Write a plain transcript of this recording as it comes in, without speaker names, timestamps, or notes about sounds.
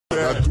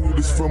I do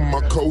this from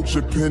my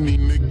culture, penny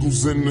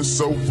nickels in the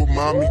sofa,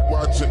 mommy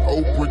watching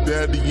Oprah,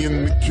 daddy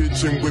in the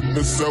kitchen with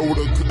the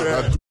soda.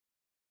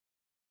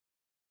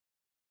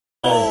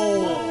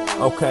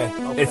 Okay,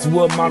 it's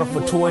wood model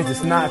for toys,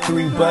 it's not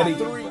 3, buddy.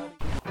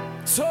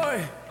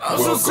 Toy, I'm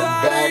so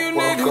tired of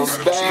you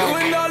niggas. You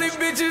and all these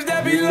bitches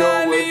that be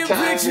lying in your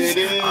pictures.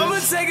 I'ma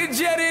take a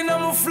jet and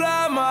I'ma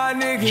fly my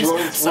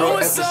niggas. So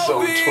it's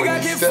so big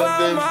I can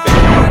find my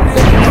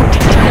niggas.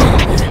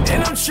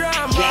 And I'm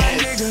trying my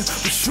nigga,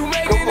 but you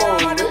make it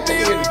hard to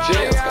be around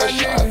my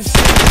niggas.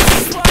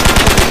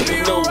 Be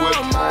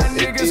around my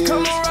niggas.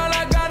 Come around,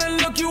 I gotta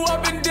look you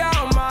up and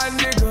down, my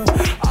nigga.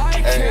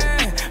 I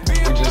can't be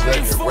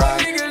around for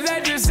niggas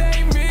that just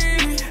ain't me.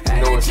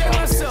 I ain't tell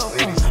myself,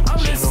 I'm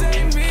just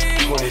saying me.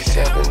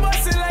 27,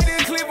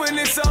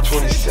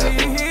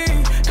 27,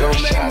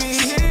 gunshots,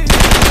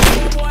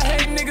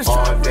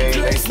 all day,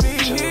 ladies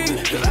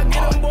and gentlemen,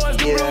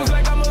 yeah,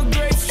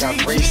 got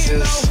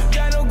braces,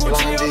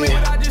 blondie,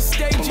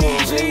 come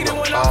on, man, no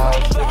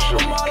vibes, make sure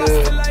we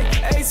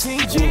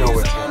good, you know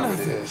what time it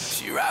is.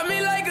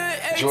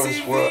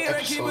 Jordan's World,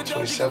 episode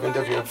 27,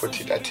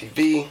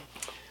 WM4T.TV.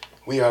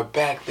 We are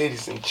back,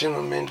 ladies and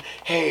gentlemen.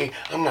 Hey,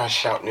 I'm not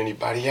shouting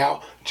anybody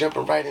out,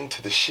 jumping right into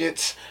the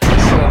shits. I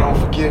said I don't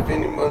forgive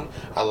anyone,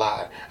 I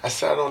lied. I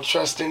said I don't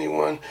trust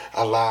anyone,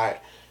 I lied.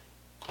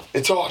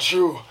 It's all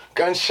true.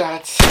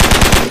 Gunshots,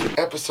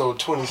 episode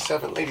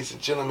 27. Ladies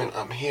and gentlemen,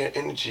 I'm here,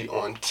 energy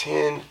on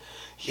 10.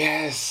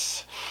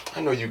 Yes,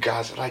 I know you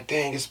guys are like,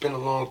 dang, it's been a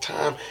long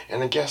time.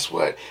 And then guess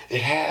what?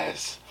 It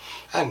has.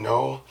 I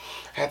know.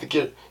 I had to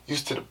get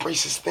used to the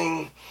braces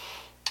thing.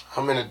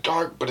 I'm in the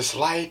dark, but it's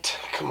light.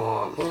 Come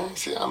on, man.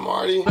 See, I'm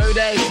already...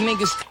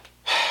 niggas.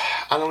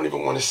 I don't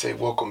even want to say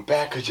welcome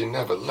back because you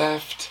never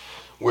left.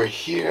 We're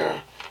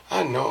here.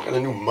 I know. Got a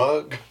new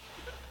mug.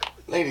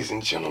 Ladies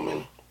and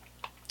gentlemen,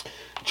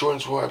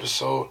 Jordan's World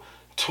episode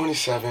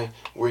 27.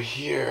 We're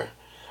here.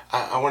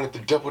 I wanted to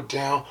double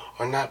down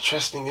on not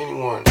trusting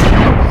anyone.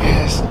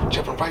 Yes,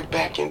 jumping right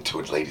back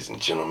into it, ladies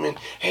and gentlemen.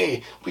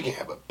 Hey, we can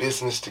have a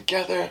business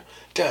together.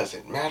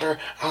 Doesn't matter.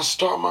 I'll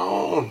start my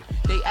own.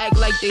 They act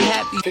like they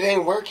happy. If it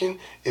ain't working,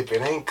 if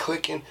it ain't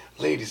clicking,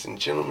 ladies and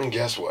gentlemen,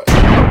 guess what?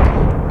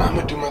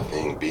 I'ma do my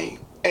thing, B.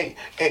 Hey,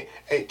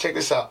 check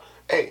this out.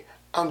 Hey,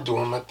 I'm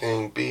doing my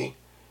thing, B.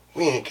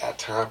 We ain't got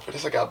time for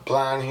this. I got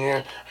blonde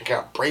hair. I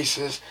got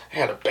braces. I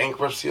had a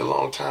bankruptcy a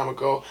long time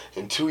ago.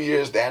 In 2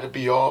 years, that'll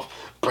be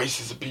off.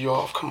 Braces will be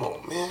off. Come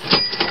on, man.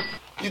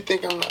 You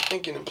think I'm not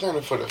thinking and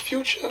planning for the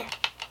future?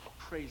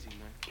 Crazy,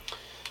 man.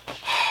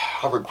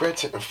 I regret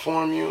to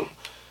inform you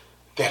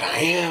that I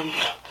am.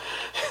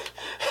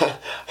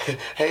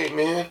 Hey,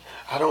 man,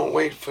 I don't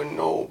wait for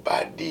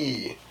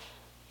nobody.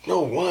 No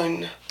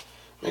one.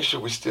 Make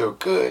sure we're still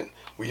good.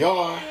 We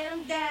are.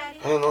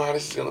 I don't know how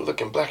this is going to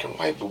look in black and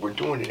white, but we're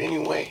doing it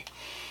anyway.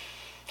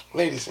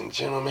 Ladies and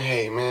gentlemen,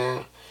 hey,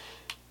 man.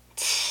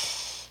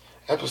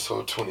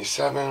 Episode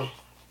 27.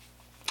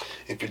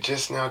 If you're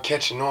just now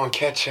catching on,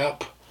 catch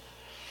up.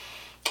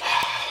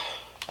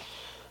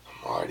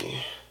 I'm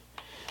already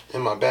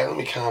in my bag. Let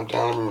me calm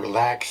down. Let me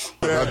relax.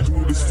 I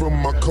do this from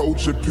my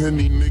culture,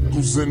 penny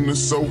nickels in the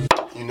sofa.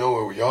 You know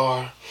where we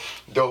are.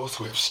 Those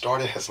who have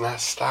started has not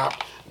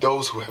stopped.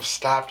 Those who have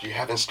stopped, you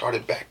haven't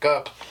started back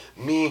up.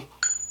 Me,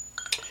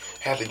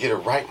 had to get it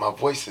right. My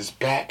voice is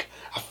back.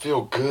 I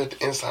feel good.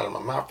 The inside of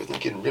my mouth isn't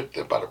getting ripped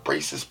up by the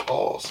braces.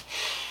 Pause.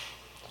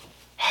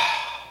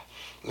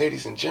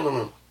 Ladies and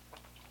gentlemen,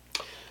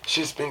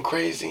 shit's been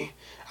crazy.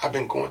 I've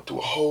been going through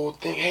a whole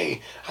thing.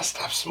 Hey, I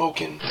stopped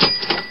smoking.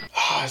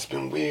 It's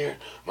been weird.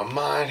 My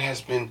mind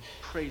has been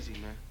Crazy,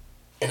 man.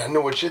 And I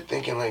know what you're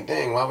thinking, like,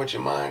 dang, why would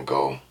your mind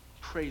go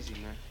Crazy,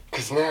 man.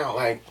 Because now,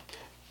 like,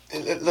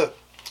 look,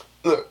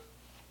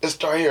 let's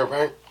start here,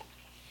 right?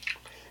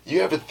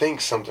 You ever think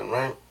something,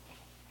 right?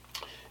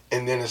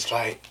 And then it's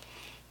like,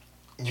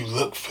 you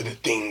look for the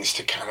things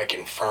to kind of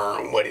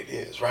confirm what it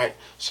is, right?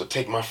 So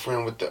take my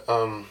friend with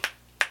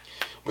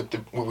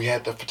when we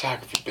had the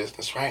photography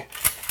business, right?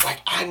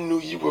 Like, I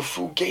knew you were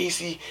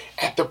fugazi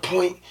at the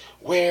point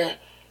where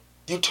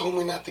you told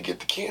me not to get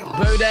the camera.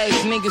 Bird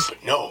ass niggas.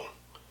 But no,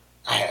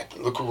 I had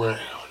to look around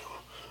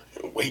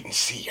and wait and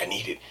see. I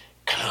needed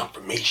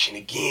confirmation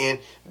again,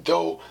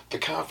 though the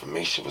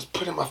confirmation was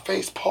put in my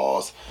face.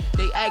 Pause.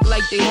 They act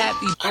like they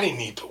happy. I didn't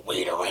need to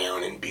wait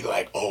around and be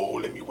like, oh,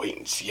 let me wait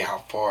and see how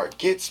far it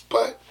gets,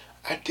 but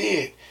I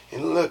did.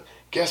 And look,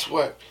 guess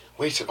what?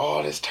 Wasted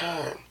all this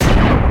time.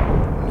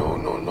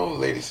 No,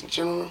 ladies and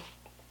gentlemen.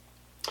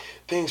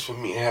 Things for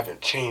me haven't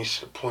changed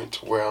to the point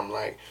to where I'm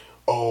like,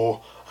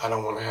 oh, I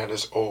don't want to have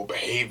this old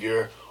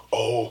behavior.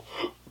 Oh,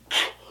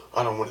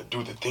 I don't want to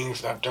do the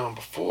things that I've done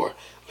before.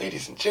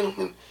 Ladies and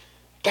gentlemen,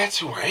 that's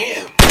who I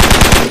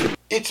am.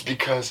 It's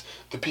because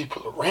the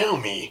people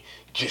around me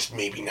just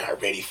maybe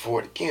not ready for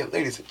it again.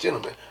 Ladies and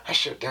gentlemen, I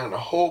shut down the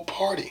whole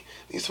party.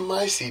 These are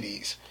my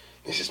CDs.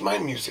 This is my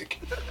music.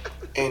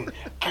 And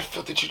I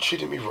felt that you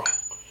treated me wrong.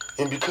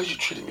 And because you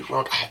treated me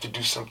wrong, I have to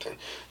do something.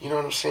 You know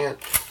what I'm saying?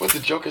 What the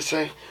Joker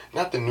say?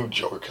 Not the new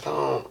Joker, because I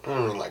don't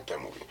really like that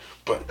movie.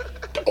 But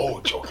the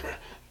old Joker.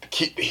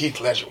 the Heath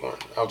Ledger one.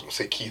 I was gonna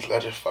say Keith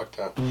Ledger, fucked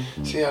up.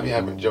 See, I be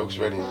having jokes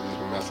ready and just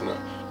be messing up.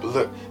 But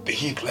look, the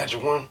Heath Ledger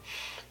one,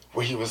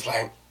 where he was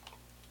like,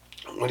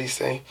 what'd he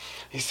say?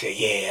 He said,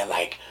 yeah,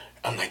 like,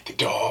 I'm like the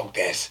dog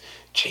that's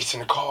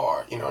chasing a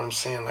car. You know what I'm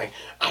saying? Like,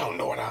 I don't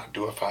know what I'll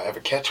do if I ever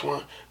catch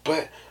one,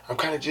 but I'm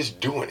kind of just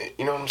doing it.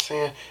 You know what I'm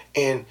saying?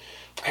 And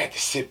I had to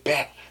sit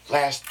back.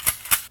 Last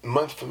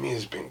month for me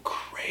has been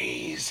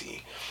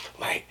crazy.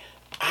 Like,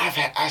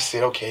 I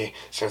said, okay,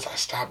 since I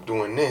stopped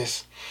doing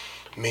this,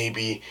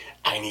 maybe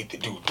I need to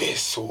do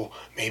this, so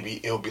maybe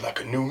it'll be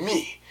like a new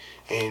me.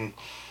 And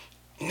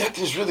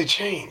nothing's really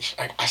changed.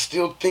 Like, I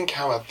still think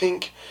how I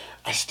think.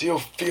 I still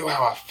feel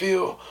how I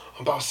feel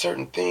about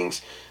certain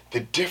things.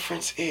 The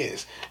difference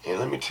is, and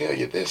let me tell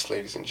you this,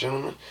 ladies and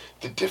gentlemen,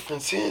 the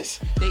difference is,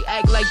 they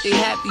act like they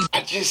happy.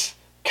 I just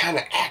kind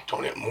of act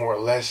on it more or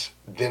less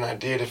than I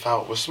did if I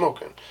was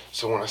smoking.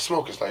 So when I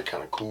smoke, it's like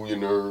kind of cool your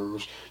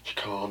nerves, you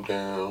calm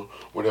down,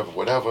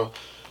 whatever.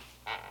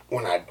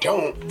 When I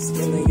don't,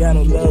 Still ain't got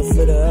no love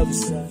for the other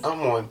side.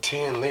 I'm on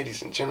 10,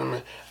 ladies and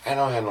gentlemen. I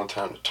don't have no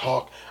time to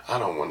talk. I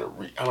don't want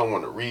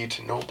to read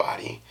to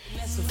nobody.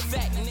 That's a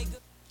fact, nigga.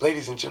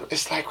 Ladies and gentlemen,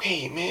 it's like,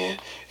 hey man,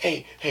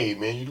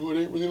 you know,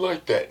 it ain't really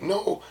like that.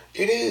 No,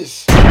 it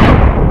is.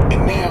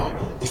 And now,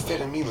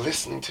 instead of me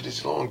listening to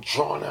these long,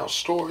 drawn-out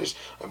stories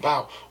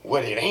about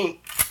what it ain't,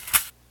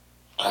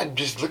 I'm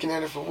just looking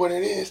at it for what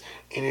it is,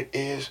 and it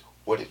is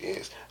what it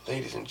is.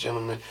 Ladies and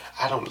gentlemen,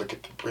 I don't look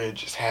at the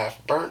bridge as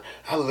half burnt.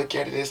 I look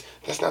at it as,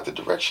 that's not the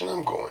direction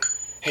I'm going.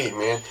 Hey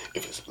man,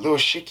 if it's a little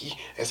shaky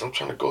as I'm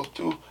trying to go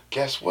through,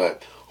 guess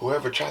what?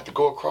 Whoever tried to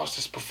go across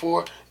this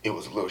before, it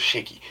was a little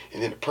shaky.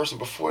 And then the person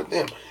before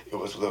them, it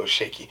was a little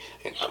shaky.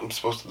 And I'm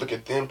supposed to look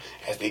at them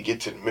as they get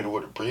to the middle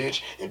of the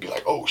bridge and be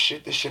like, oh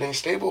shit, this shit ain't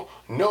stable.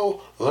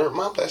 No, learned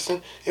my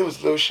lesson. It was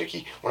a little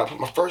shaky when I put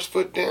my first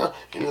foot down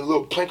and a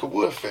little plank of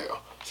wood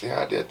fell. See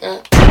how I did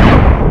that?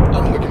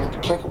 I'm looking at the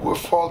plank of wood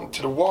fall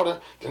into the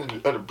water, then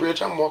at the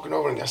bridge I'm walking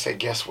over and I say,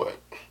 guess what?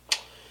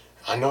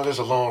 I know there's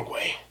a long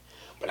way,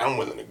 but I'm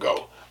willing to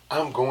go.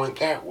 I'm going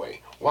that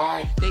way.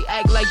 Why? They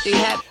act like they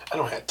happy. I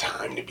don't have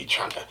time to be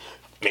trying to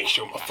make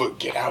sure my foot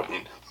get out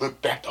and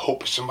look back to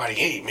hope somebody,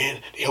 hey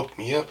man, they helped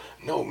me up.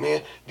 No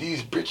man,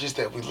 these bridges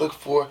that we look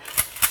for,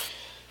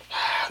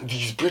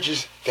 these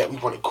bridges that we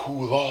want to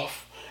cool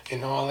off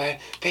and all that,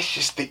 that's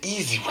just the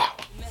easy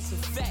route. That's a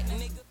fact,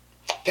 nigga.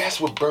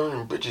 That's what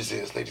burning bridges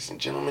is, ladies and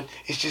gentlemen.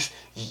 It's just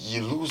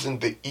you're losing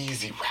the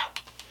easy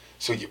route.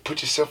 So you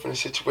put yourself in a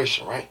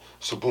situation, right?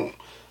 So boom.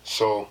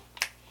 So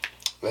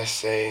let's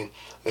say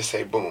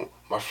boom,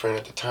 my friend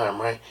at the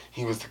time, right?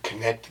 He was to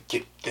connect to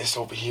get this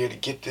over here, to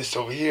get this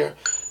over here.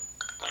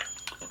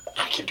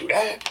 I can do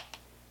that.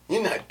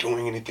 You're not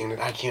doing anything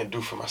that I can't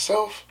do for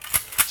myself.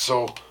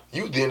 So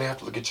you then have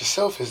to look at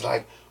yourself as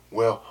like,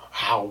 well,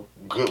 how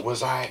good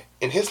was I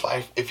in his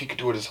life if he could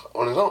do it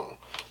on his own?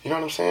 You know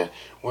what I'm saying?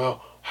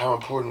 Well, how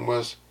important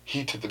was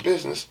he to the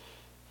business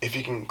if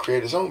he can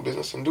create his own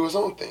business and do his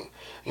own thing?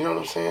 You know what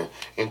I'm saying?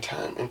 And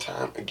time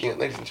again,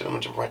 ladies and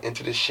gentlemen, jump right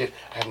into this shit.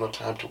 I have no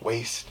time to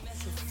waste.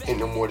 Ain't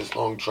no more of this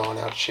long drawn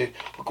out shit.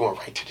 We're going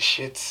right to the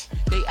shits.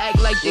 They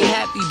act like they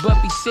happy,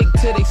 but be sick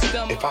to their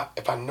stomach.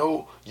 If I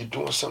know you're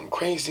doing something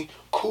crazy,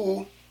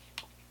 cool.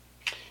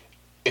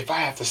 If I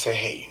have to say,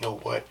 hey, you know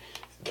what?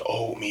 The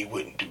old me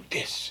wouldn't do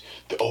this.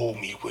 The old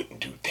me wouldn't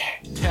do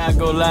that. Can I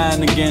go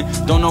lying again?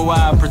 Don't know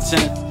why I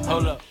pretend.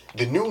 Hold up.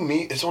 The new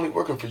me is only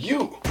working for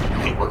you. It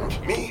ain't working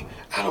for me.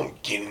 I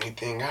don't get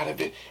anything out of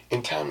it.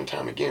 And time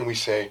again, we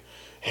say,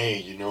 hey,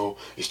 you know,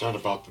 it's not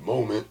about the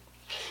moment.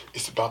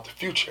 It's about the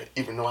future.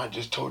 Even though I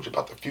just told you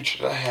about the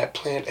future that I had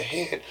planned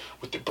ahead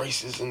with the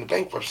braces and the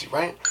bankruptcy,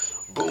 right?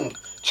 Boom.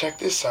 Check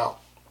this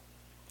out.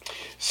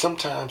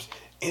 Sometimes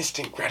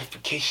instant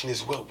gratification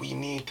is what we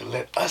need to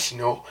let us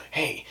know,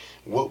 hey,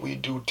 what we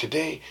do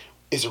today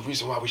is a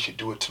reason why we should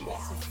do it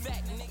tomorrow.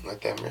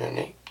 Let that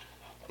marinate.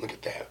 Look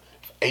at that.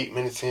 8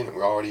 minutes in and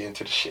we're already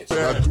into the shit.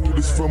 I do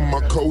this from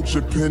my coach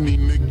at Penny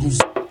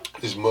Nichols.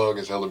 This mug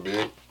is hella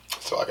big,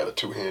 so I got a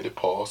two-handed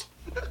pause.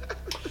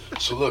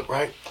 So look,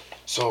 right?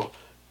 So,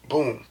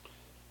 boom.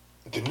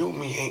 The new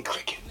me ain't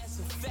clicking.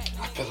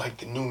 I feel like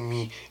the new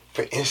me,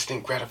 for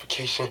instant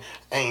gratification,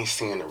 I ain't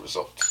seeing the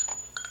results.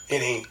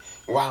 It ain't,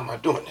 why am I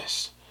doing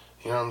this?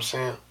 You know what I'm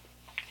saying?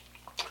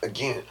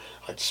 Again,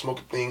 like the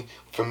smoking thing,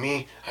 for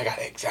me, I got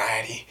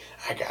anxiety,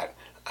 I got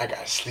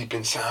sleep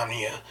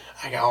insomnia,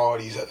 I got all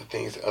these other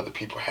things that other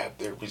people have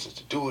their reasons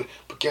to do it,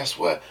 but guess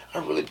what? I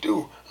really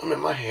do. I'm in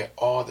my head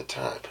all the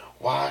time.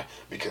 Why?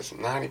 Because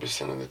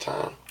 90% of the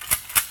time,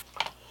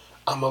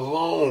 I'm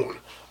alone.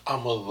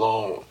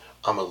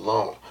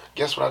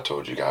 Guess what I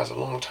told you guys a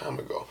long time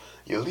ago?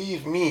 You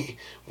leave me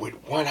with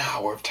 1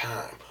 hour of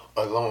time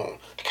alone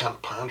to kind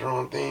of ponder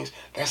on things.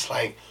 That's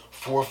like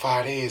 4 or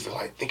 5 days of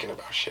like thinking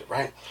about shit,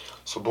 right?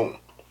 So boom,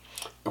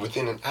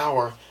 within an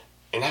hour,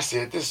 and I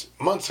said this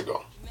months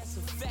ago,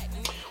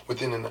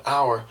 within an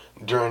hour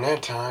during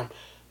that time,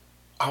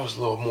 I was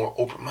a little more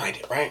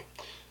open-minded, right?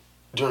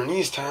 During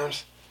these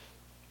times,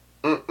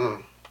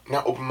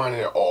 not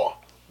open-minded at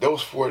all.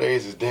 those 4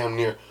 days is damn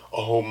near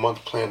a whole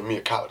month planning me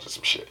at college or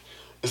some shit.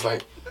 It's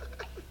like,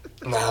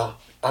 now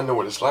I know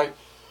what it's like.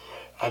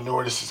 I know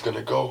where this is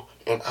gonna go,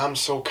 and I'm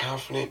so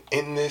confident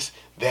in this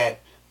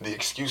that the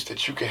excuse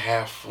that you could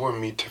have for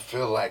me to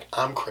feel like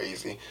I'm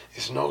crazy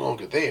is no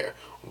longer there.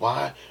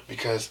 Why?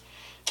 Because,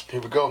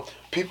 here we go,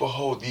 people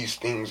hold these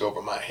things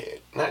over my head.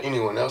 Not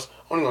anyone else.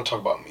 I'm only gonna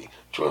talk about me.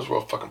 Jordan's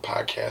World fucking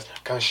podcast,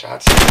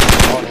 gunshots,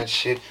 all that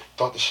shit.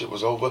 Thought the shit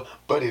was over,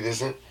 but it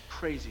isn't.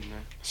 Crazy,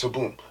 man. So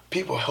boom,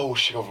 people hold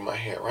shit over my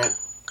head, right?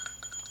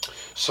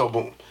 So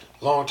boom,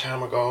 long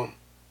time ago,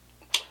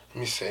 let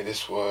me say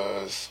this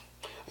was,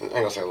 I ain't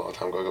gonna say a long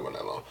time ago, it wasn't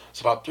that long.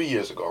 It's about 3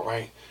 years ago,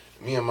 right?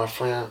 Me and my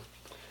friend,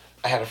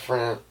 I had a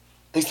friend,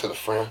 he's still a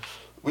friend.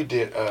 We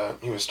did,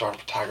 he was starting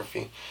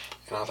photography,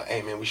 and I was like,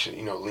 hey man, we should,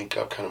 link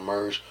up, kind of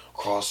merge,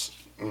 cross,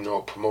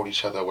 promote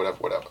each other,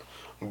 whatever.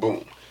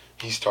 Boom.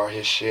 He started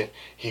his shit.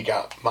 He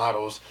got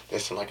models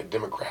that's in like a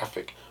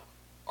demographic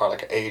or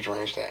like an age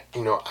range that,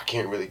 I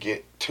can't really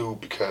get to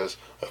because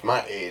of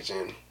my age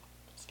and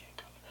skin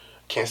color.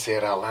 Can't say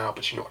it out loud,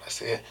 but you know what I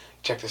said.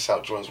 Check this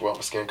out, Jordan's World,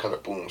 my skin color,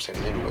 boom, said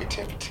it anyway,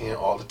 10 for 10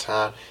 all the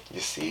time. You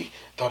see?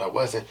 Thought I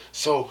wasn't.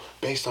 So,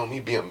 based on me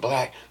being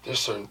black, there's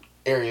certain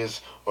areas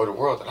of the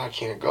world that I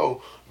can't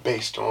go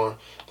based on,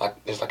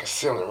 like, there's like a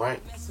ceiling,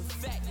 right?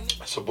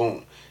 So,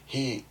 boom,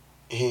 he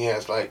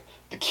has like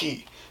the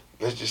key.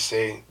 Let's just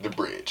say the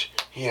bridge.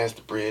 He has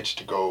the bridge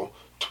to go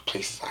to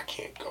places I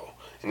can't go.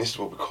 And this is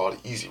what we call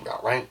the easy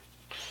route, right?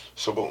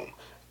 So boom.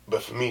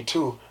 But for me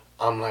too,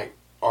 I'm like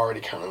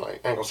already kind of like,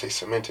 I ain't gonna say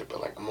cemented,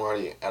 but like I'm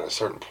already at a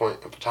certain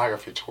point in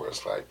photography to where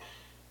it's like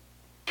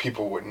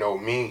people would know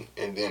me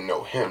and then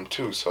know him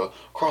too. So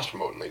cross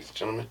promoting, ladies and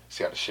gentlemen.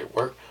 See how the shit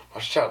work?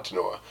 Shout out to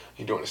Noah.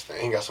 He doing this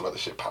thing. He got some other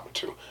shit popping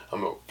too.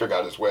 I'm gonna figure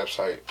out his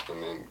website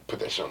and then put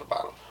that shit on the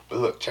bottom. But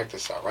look, check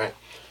this out, right?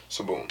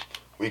 So boom,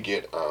 we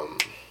get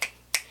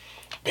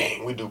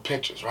bang, we do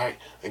pictures, right?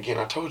 Again,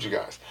 I told you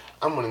guys,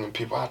 I'm one of them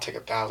people, I take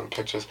 1,000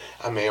 pictures,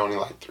 I may only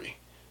like 3.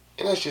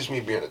 And that's just me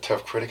being a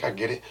tough critic, I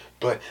get it,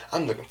 but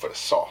I'm looking for the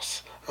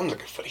sauce. I'm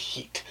looking for the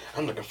heat.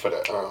 I'm looking for the,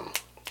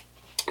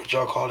 what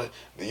y'all call it?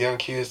 The young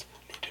kids,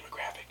 new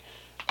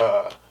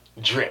demographic.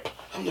 Drip.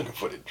 I'm looking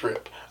for the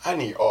drip. I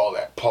need all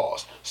that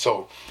pause.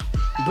 So,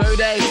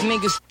 Bird-ass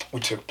niggas. We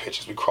took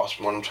pictures, we crossed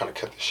from one. I'm trying to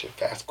cut this shit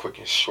fast, quick,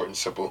 and short and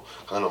simple.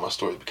 Cause I know my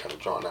stories be kind of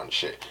drawn down and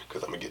shit.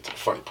 Cause I'm gonna get to the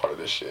funny part of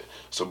this shit.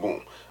 So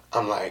boom,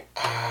 I'm like,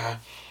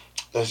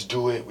 let's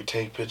do it. We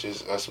take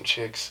pictures of some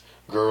chicks,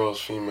 girls,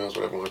 females,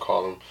 whatever you want to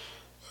call them.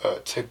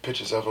 Take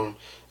pictures of them,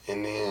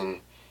 and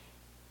then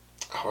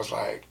I was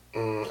like,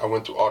 I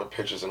went through all the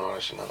pictures and all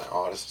that shit. And I'm like,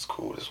 oh, this is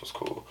cool. This was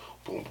cool.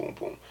 Boom, boom,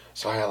 boom.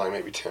 So I had like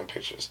maybe 10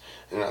 pictures,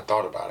 and then I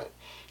thought about it.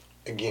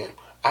 Again,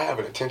 I have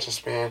an attention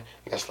span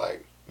that's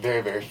like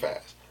very, very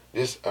fast.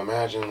 Just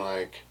imagine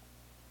like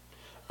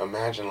a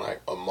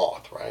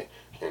moth, right?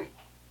 And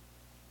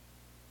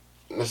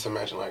let's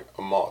imagine like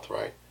a moth,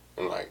 right?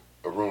 And like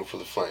a room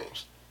full of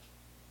flames.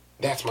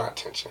 That's my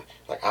attention.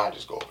 Like I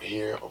just go over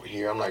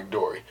here. I'm like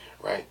Dory,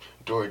 right?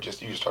 Dory you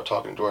just start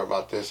talking to Dory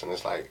about this and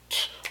it's like,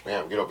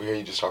 man, get over here,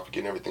 you just start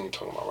forgetting everything you're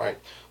talking about, right?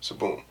 So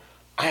boom.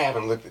 I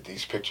haven't looked at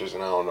these pictures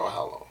in I don't know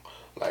how long.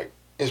 Like,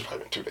 it's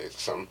probably been 2 days or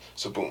something.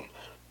 So boom.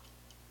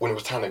 When it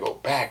was time to go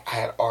back, I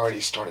had already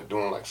started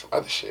doing like some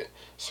other shit.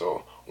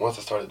 So once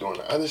I started doing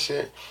the other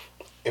shit,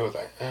 it was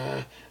like,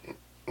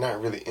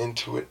 not really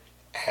into it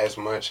as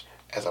much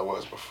as I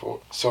was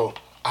before. So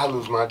I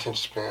lose my attention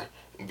span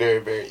very,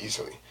 very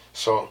easily.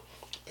 So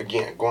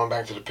again, going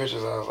back to the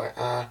pictures, I was like,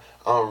 I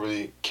don't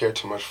really care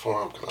too much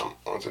for them because I'm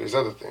onto these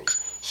other things.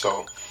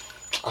 So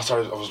I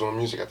was doing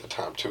music at the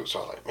time too. So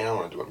I was like, man, I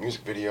want to do a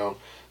music video.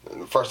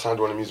 The first time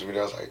doing a music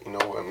video, I was like, you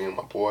know what, me and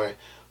my boy,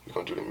 we're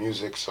going to do the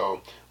music,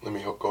 so let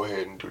me go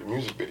ahead and do the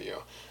music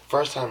video.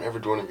 First time ever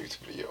doing a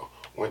music video.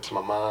 Went to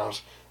my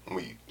mom's, and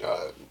we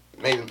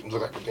made it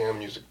look like a damn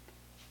music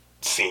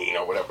scene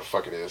or whatever the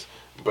fuck it is.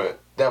 But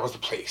that was the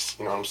place,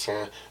 you know what I'm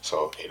saying?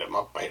 So I hit up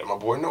my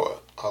boy Noah.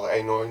 I was like,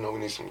 hey Noah, we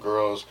need some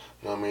girls,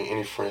 you know what I mean,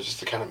 any friends, just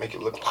to kind of make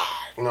it look live,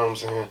 you know what I'm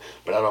saying?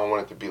 But I don't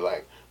want it to be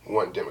like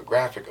one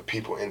demographic of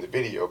people in the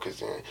video, because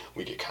then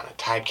we get kind of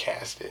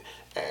typecasted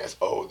as,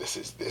 oh, this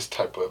is this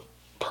type of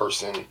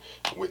person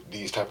with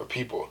these type of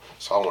people.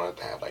 So I wanted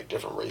to have like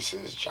different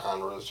races,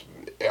 genres,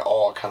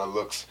 all kind of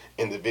looks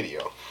in the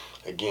video.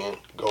 Again,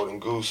 Golden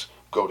Goose,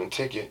 Golden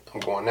Ticket, I'm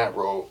going that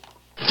road.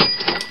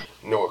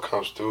 Noah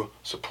comes through,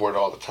 support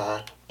all the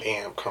time.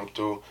 Bam, come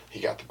through, he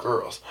got the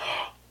girls.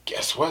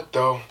 Guess what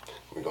though?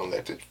 We're gonna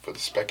let it for the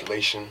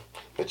speculation,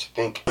 let you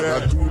think.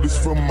 I do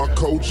this from my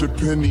culture,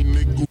 penny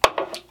nickel.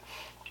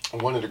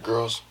 One of the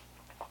girls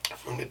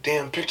from the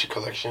damn picture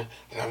collection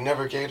that I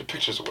never gave the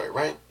pictures away,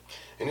 right?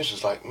 And this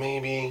was like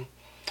maybe,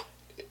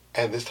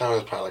 at this time it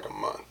was probably like a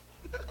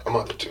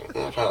month or two.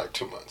 Probably like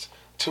 2 months.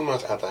 2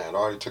 months after I had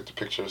already took the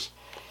pictures,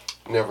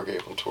 never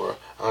gave them to her.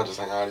 I was just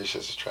like, these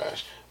shits is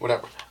trash.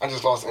 Whatever. I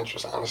just lost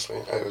interest, honestly.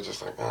 It was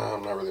just like,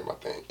 I'm not really my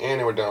thing. And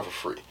they were done for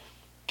free.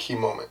 Key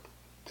moment.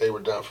 They were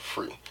done for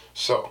free.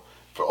 So,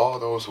 for all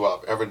those who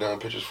I've ever done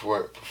pictures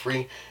for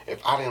free, if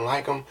I didn't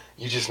like them,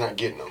 you're just not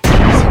getting them. Simple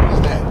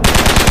as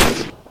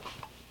that.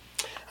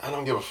 I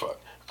don't give a fuck.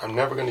 I'm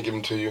never going to give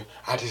them to you.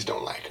 I just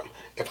don't like them.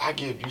 If I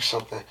give you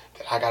something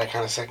that I got to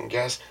kind of second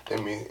guess,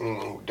 that means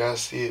anyone who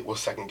does see it will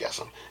second guess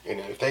them. And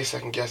then if they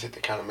second guess it,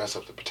 they kind of mess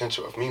up the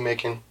potential of me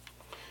making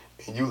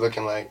and you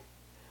looking like,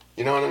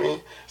 you know what I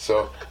mean?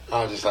 So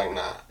I was just like,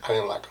 nah, I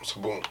didn't like them. So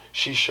boom,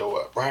 she show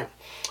up, right?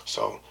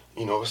 So,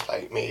 you know, it's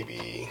like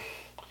maybe,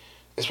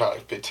 it's probably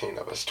like 15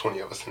 of us, 20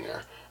 of us in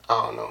there.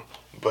 I don't know.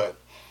 But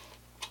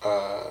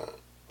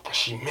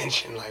she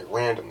mentioned like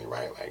randomly,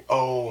 right? Like,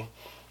 oh,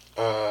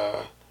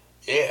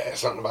 yeah,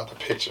 something about the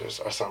pictures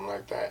or something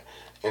like that.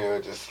 And it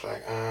was just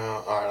like,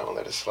 all right, I'm gonna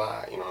let it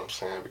slide, you know what I'm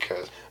saying?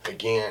 Because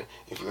again,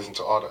 if you listen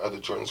to all the other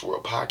Jordan's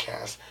World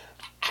podcasts,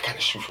 I kind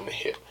of shoot from the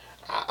hip.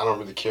 I don't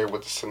really care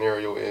what the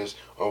scenario is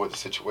or what the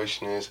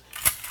situation is.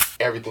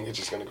 Everything is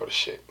just gonna go to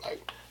shit.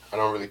 Like, I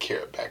don't really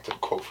care. Back to the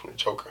quote from the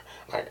Joker.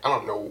 Like, I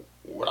don't know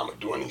what I'm gonna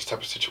do in these type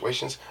of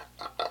situations.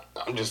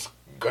 I'm just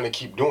gonna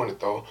keep doing it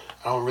though.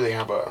 I don't really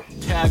have a...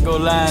 Can I go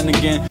lying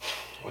again?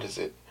 What is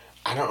it?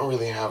 I don't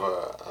really have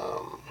a...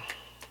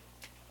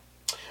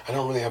 I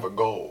don't really have a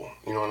goal,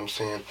 you know what I'm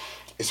saying?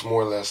 It's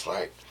more or less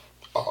like,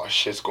 oh,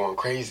 shit's going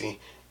crazy,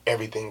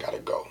 everything gotta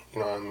go, you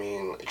know what I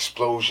mean?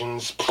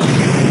 Explosions,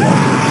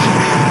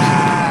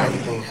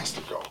 everything has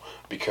to go,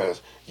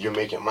 because you're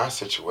making my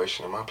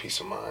situation and my peace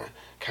of mind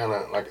kind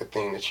of like a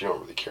thing that you don't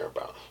really care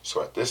about.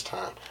 So at this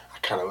time, I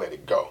kind of let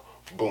it go,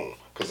 boom,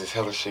 because there's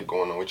hella shit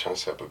going on, we're trying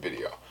to set up a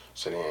video.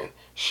 So then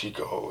she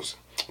goes,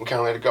 we kind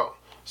of let it go.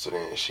 So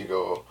then she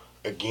go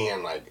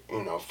again, like,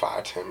 you know,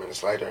 5-10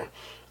 minutes later.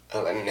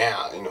 And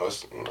now, you know,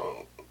 it's, you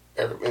know,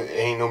 it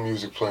ain't no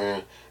music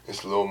playing.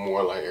 It's a little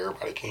more like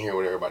everybody can hear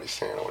what everybody's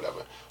saying or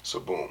whatever.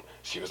 So boom,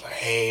 she was like,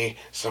 hey,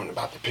 something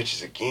about the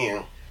pictures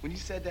again. When you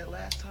said that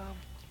last time,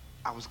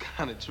 I was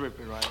kind of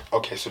tripping, right?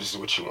 Okay, so this is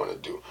what you want to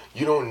do.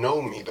 You don't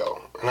know me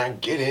though, and I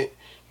get it,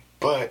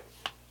 but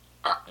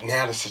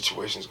now the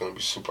situation's gonna be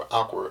super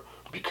awkward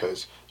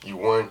because you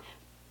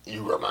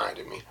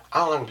reminded me. I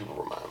don't like when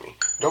people remind me.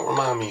 Don't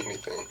remind me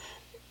anything.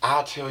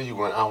 I'll tell you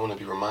when I want to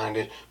be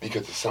reminded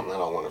because it's something I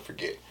don't want to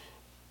forget.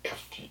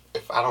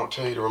 If I don't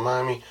tell you to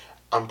remind me,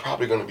 I'm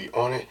probably going to be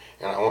on it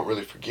and I won't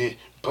really forget,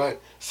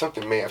 but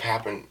something may have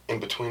happened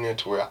in between there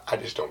to where I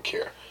just don't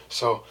care.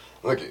 So,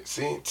 look at,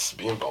 see, it's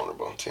being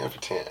vulnerable, 10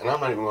 for 10. And I'm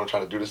not even going to try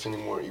to do this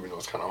anymore, even though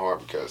it's kind of hard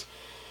because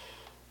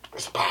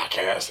it's a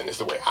podcast and it's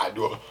the way I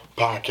do a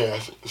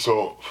podcast.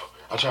 So,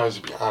 I try to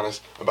just be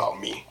honest about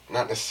me,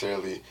 not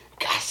necessarily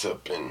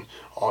gossip and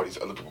all these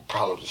other people's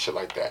problems and shit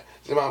like that.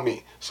 It's about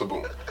me. So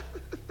boom.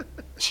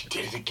 She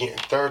did it again.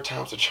 Third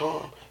time's a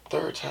charm.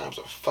 Third time's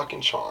a fucking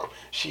charm.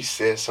 She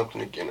said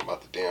something again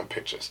about the damn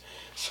pictures.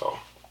 So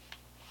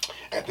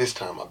at this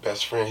time, my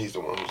best friend, he's the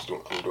one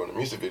I'm doing a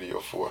music video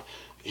for.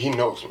 He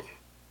knows me.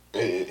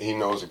 He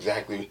knows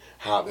exactly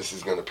how this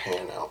is gonna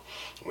pan out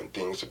when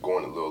things are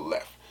going a little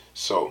left.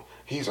 So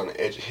he's on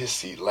the edge of his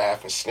seat,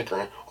 laughing,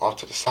 snickering off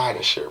to the side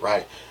and shit,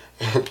 right?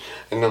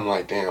 And I'm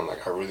like, damn,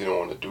 like, I really don't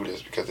want to do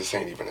this because this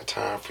ain't even a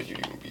time for you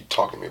to even be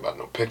talking to me about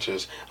no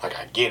pictures. Like,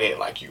 I get it,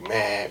 like, you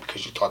mad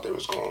because you thought they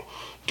was going to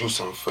do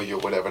something for you or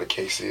whatever the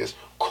case is.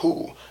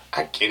 Cool,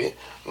 I get it.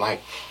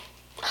 Like,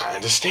 I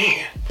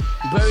understand.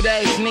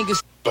 Bird-ass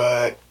niggas.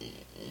 But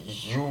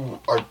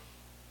you are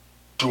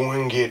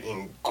doing it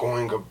and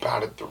going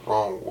about it the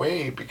wrong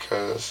way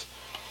because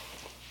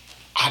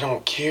I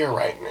don't care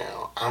right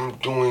now. I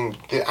don't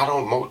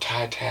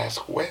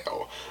multitask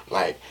well.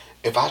 Like,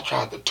 if I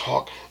tried to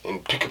talk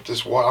and pick up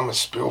this water, I'm going to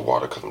spill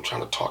water because I'm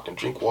trying to talk and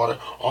drink water.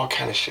 All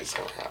kind of shit's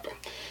going to happen.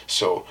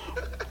 So,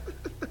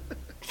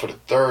 for the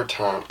third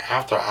time,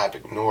 after I've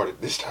ignored it,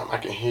 this time I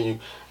can hear you.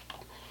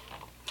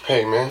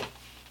 Hey, man.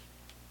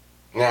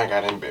 Now I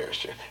got to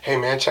embarrass you. Hey,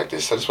 man, check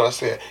this out. That's what I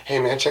said. Hey,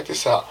 man, check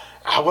this out.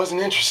 I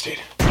wasn't interested.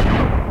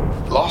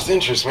 Lost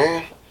interest,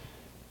 man.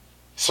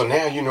 So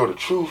now you know the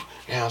truth.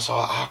 Now it's all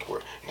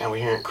awkward. Now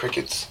we're hearing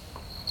crickets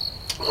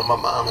on my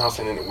mom's house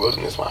and in the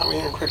wilderness. Why are we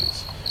hearing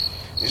crickets?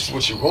 This is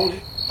what you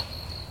wanted.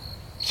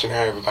 So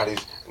now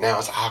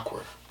it's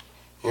awkward.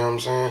 You know what I'm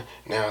saying?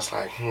 Now it's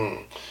like,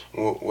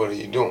 what are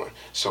you doing?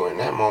 So in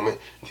that moment,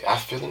 did I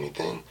feel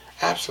anything?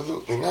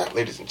 Absolutely not,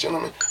 ladies and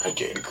gentlemen. I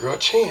gave the girl a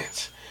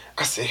chance.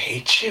 I said,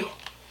 hey, chill.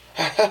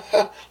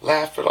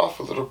 Laugh it off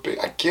a little bit.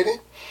 I get it.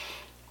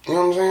 You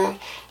know what I'm saying?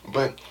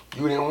 But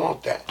you didn't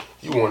want that.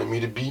 You wanted me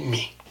to be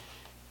me.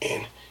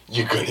 And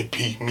you're gonna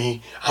be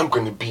me. I'm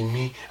gonna be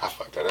me. I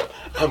fucked that up.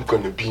 I'm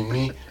gonna be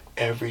me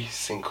every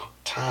single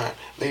time.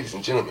 Ladies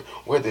and gentlemen,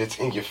 whether it's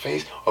in your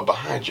face or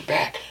behind your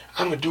back,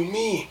 I'm gonna do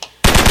me.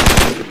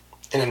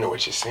 And I know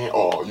what you're saying.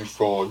 Oh, you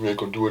fraud. You ain't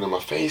gonna do it in my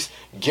face.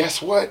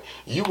 Guess what?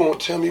 You won't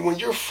tell me when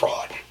you're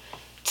frauding.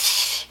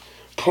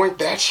 Point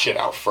that shit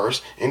out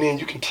first, and then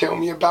you can tell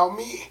me about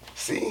me.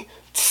 See?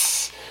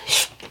 It's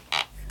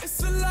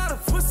a lot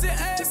of pussy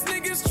ass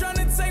niggas trying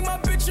to take my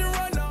bitch and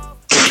run off.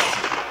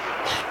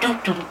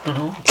 Get the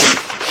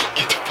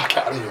fuck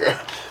out of here.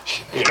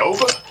 Shit ain't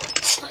over.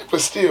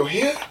 Sniper's still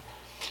here.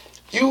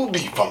 You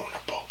be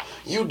vulnerable.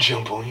 you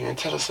jump on here and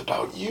tell us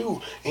about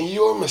you and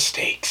your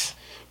mistakes.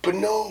 But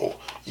no,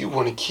 you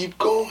want to keep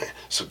going.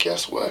 So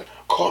guess what?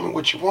 Call me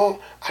what you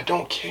want. I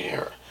don't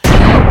care.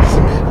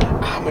 Listen,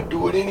 man, I'm going to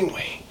do it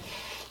anyway.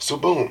 So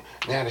boom,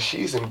 now that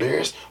she's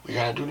embarrassed, we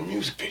got to do the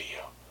music video.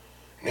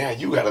 Now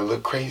you got to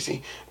look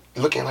crazy,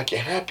 looking like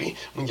you're happy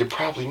when you're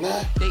probably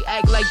not. They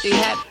act like they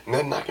happy.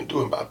 Nothing I can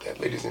do about that,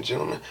 ladies and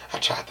gentlemen. I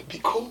tried to be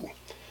cool.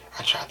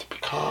 I tried to be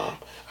calm.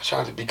 I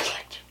tried to be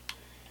collected.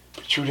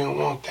 But you didn't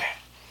want that.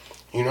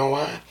 You know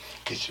why?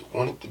 Because you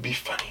wanted to be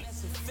funny.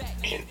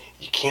 And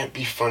you can't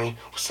be funny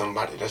with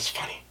somebody that's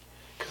funny.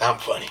 Because I'm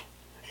funny.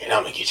 And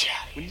I'm going to get you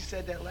out of here. When you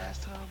said that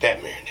last time,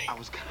 That marinade. I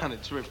was kind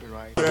of tripping,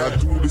 right? I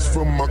do this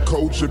for my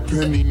culture,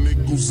 penny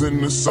nickels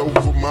in the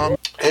sofa, mommy.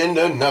 And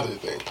another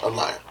thing, I'm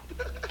lying.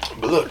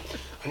 But look,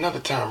 another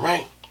time,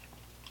 right?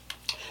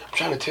 I'm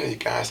trying to tell you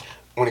guys,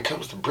 when it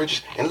comes to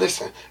bridges, and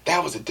listen,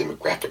 that was a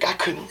demographic I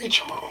couldn't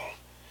reach on my own.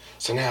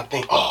 So now I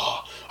think,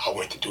 oh, I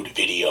went to do the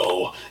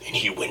video, and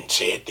he went and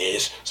said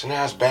this. So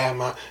now it's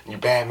you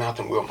bad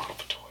mouthing Will Model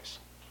for Toys.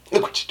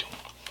 Look what you're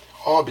doing.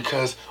 All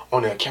because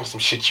on the account of some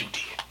shit you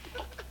did.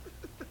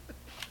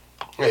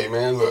 Hey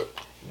man, look,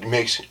 it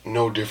makes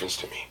no difference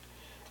to me.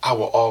 I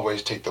will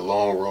always take the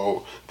long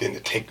road than to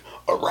take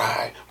a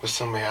ride with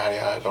somebody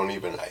I don't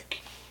even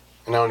like.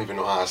 And I don't even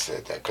know how I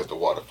said that because the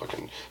water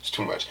fucking is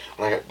too much.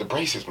 When I got the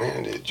braces,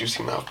 man, the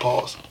juicy mouth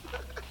pause.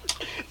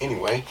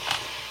 Anyway,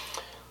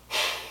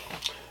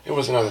 it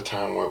was another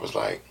time where it was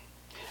like,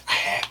 I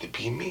had to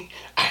be me.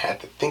 I had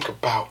to think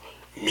about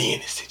me in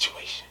this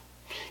situation.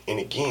 And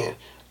again,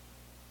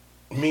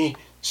 me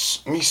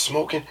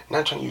smoking,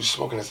 not trying to use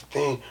smoking as a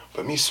thing,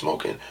 but me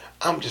smoking,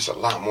 I'm just a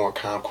lot more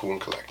calm, cool, and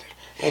collected.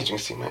 As you can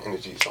see, my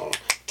energy is on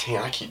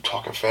 10. I keep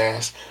talking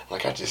fast,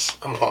 like I'm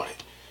on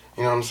it.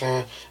 You know what I'm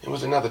saying? It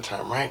was another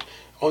time, right?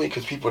 Only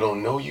because people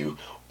don't know you,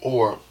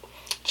 or,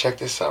 check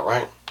this out,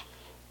 right?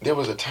 There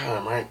was a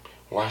time, right,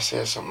 where I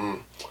said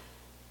something,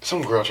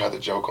 some girl tried to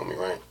joke on me,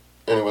 right?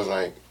 And it was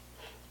like,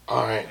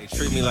 all right. They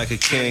treat me like a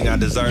king, I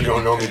deserve it. You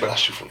don't know me, but I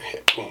shoot from the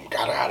hip. Boom,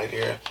 got her out of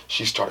there.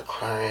 She started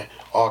crying,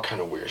 all kind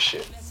of weird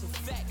shit.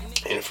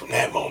 And from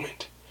that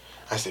moment,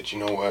 I said, you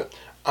know what?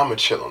 I'm going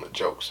to chill on the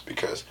jokes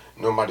because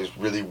nobody's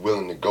really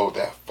willing to go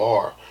that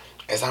far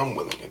as I'm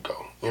willing to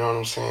go. You know what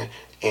I'm saying?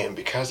 And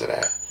because of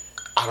that,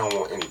 I don't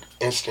want any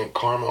instant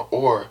karma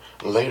or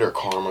later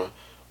karma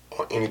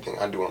on anything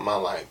I do in my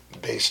life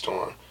based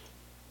on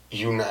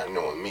you not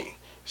knowing me.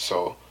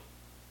 So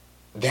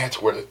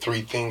that's where the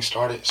 3 things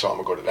started. So I'm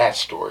going to go to that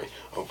story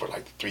of where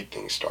like the 3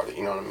 things started.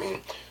 You know what I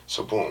mean?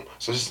 So boom.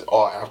 So this is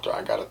all after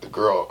I got at the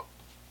girl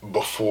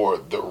before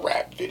the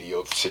rap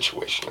video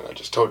situation that I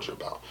just told you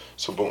about.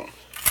 So boom.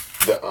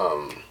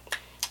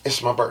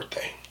 It's my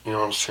birthday. You know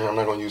what I'm saying? I'm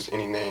not going to use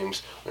any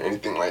names or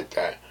anything like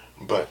that.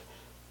 But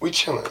we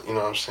chilling. You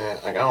know what I'm saying?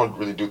 Like I don't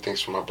really do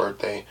things for my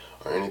birthday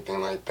or anything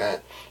like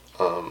that.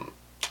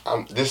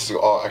 This is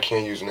all, I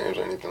can't use names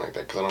or anything like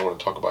that because I don't want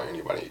to talk about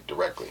anybody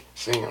directly.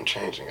 See, I'm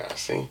changing, guys.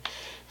 See?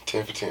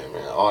 10 for 10,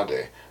 man, all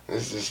day.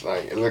 This is just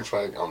like, it looks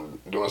like I'm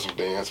doing some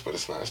dance, but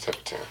it's not. It's 10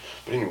 for 10.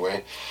 But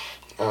anyway,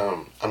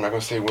 I'm not going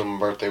to say when my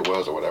birthday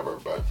was or whatever,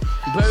 but,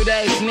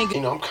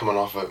 you know, I'm coming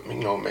off of, you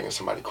know, making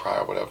somebody cry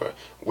or whatever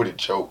with a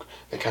joke.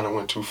 They kind of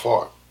went too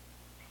far.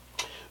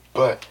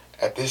 But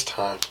at this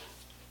time,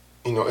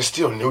 you know, it's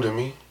still new to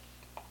me.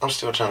 I'm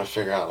still trying to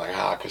figure out like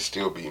how I could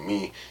still be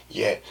me,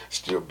 yet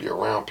still be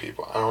around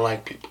people. I don't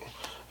like people.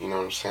 You know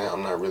what I'm saying?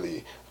 I'm not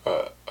really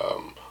a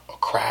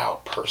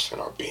crowd person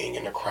or being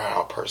in a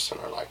crowd person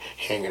or like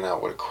hanging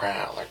out with a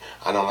crowd. Like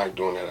I don't like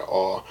doing that at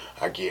all.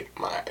 I get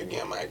my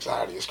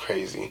anxiety is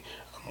crazy.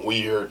 I'm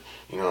weird.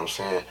 You know what I'm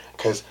saying?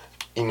 Because,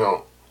 you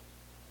know,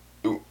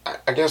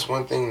 I guess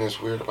one thing that's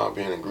weird about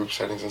being in group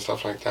settings and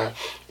stuff like that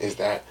is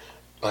that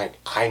like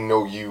I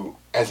know you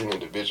as an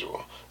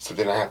individual, so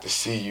then I have to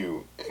see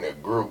you in a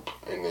group,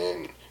 and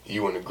then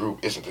you in a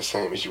group isn't the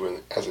same as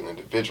you as an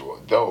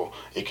individual. Though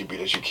it could be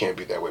that you can't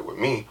be that way with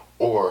me,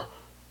 or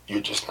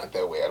you're just not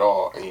that way at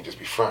all, and you just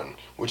be fronting,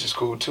 which is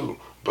cool too.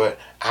 But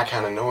I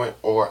kind of know it,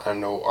 or I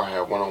know, or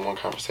have one-on-one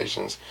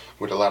conversations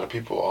with a lot of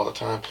people all the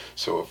time.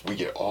 So if we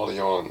get all of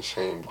y'all in the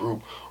same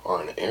group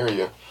or in an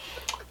area,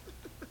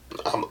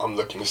 I'm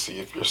looking to see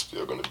if you're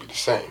still going to be the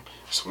same.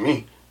 So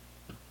me,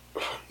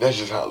 that's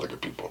just how I look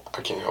at people.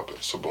 I can't help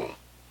it. So boom.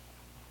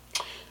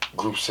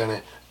 Group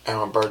setting at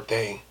my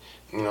birthday.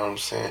 You know what I'm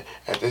saying?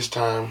 At this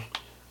time,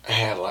 I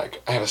had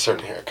a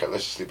certain haircut.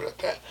 Let's just leave it at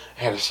that.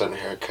 I had a certain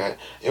haircut.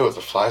 It was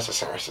a fly. It's a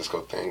San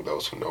Francisco thing.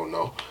 Those who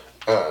know.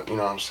 You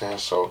know what I'm saying?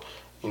 So,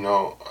 you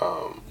know,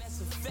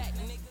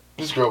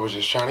 this girl was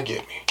just trying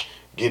to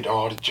get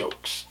all the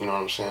jokes. You know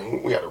what I'm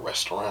saying? We had a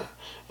restaurant.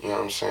 You know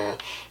what I'm saying?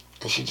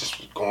 And she just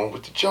was going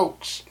with the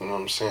jokes, you know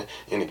what I'm saying?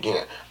 And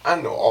again, I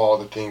know all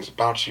the things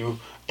about you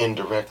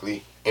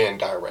indirectly and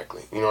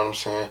directly, you know what I'm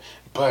saying?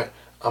 But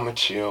I'm going to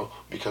chill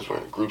because we're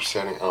in a group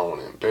setting. I don't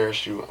want to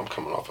embarrass you. I'm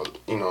coming off of,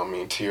 you know what I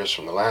mean, tears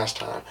from the last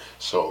time.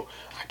 So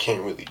I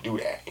can't really do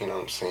that, you know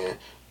what I'm saying?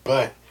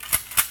 But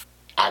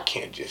I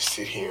can't just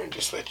sit here and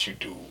just let you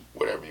do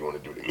whatever you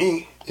want to do to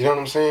me. You know what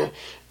I'm saying?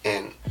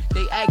 And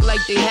they act like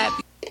they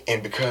happy.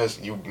 And because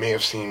you may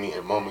have seen me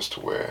in moments to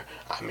where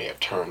I may have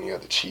turned the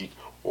other cheek,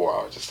 or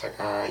I was just like,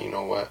 you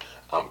know what?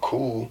 I'm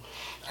cool.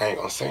 I ain't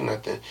gonna say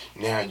nothing.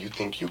 Now you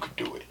think you could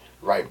do it.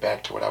 Right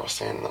back to what I was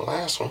saying in the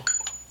last one.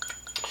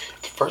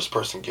 The first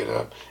person get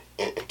up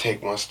and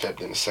take one step,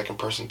 then the second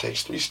person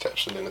takes 3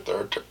 steps, and then the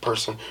third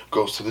person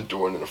goes to the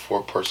door, and then the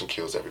fourth person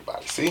kills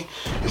everybody. See?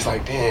 It's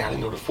like, dang, I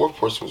didn't know the fourth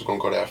person was gonna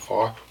go that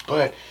far,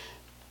 but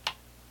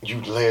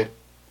you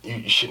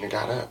shouldn't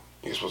have got up.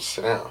 You were supposed to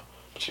sit down,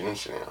 but you didn't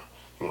sit down.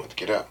 You wanted to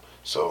get up.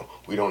 So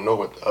we don't know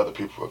what the other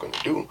people are gonna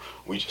do.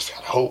 We just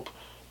gotta hope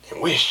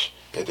and wish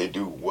that they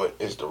do what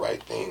is the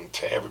right thing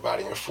to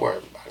everybody and for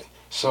everybody.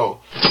 So,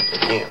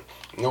 again,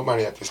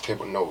 nobody at this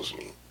table knows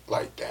me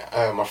like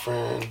that. My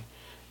friend,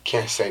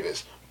 can't say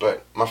this,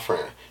 but my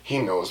friend, he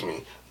knows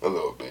me a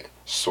little bit,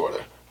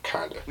 sorta,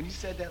 kinda. When you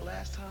said that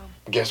last time?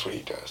 Guess what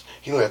he does?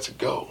 He lets it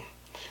go,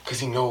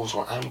 because he knows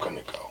where I'm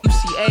gonna go. You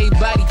see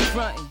everybody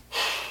fronting.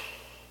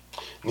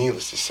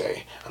 Needless to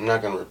say, I'm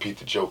not gonna repeat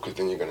the joke, because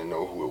then you're gonna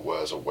know who it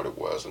was or what it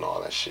was and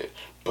all that shit.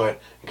 But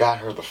got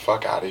her the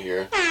fuck out of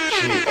here.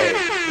 Hey,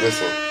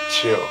 listen,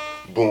 chill,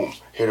 boom,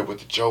 hit her with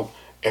the joke.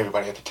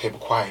 Everybody at the table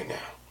quiet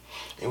now.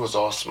 It was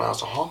all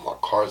smiles and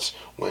Hallmark cards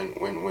when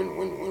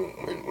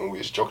we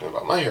was joking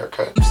about my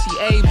haircut. You see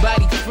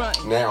everybody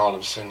fronting. Now all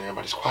of a sudden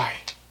everybody's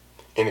quiet.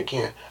 And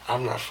again,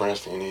 I'm not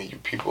friends to any of you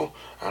people.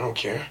 I don't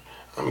care.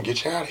 I'm gonna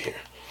get you out of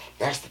here.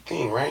 That's the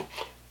thing, right?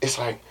 It's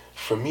like,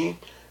 for me,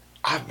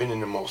 I've been in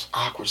the most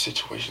awkward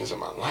situations in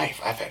my life.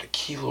 I've had a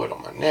keloid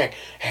on my neck,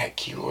 had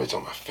keloids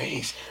on my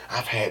face.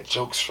 I've had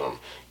jokes from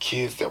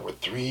kids that were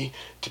 3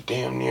 to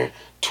damn near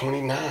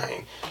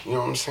 29. You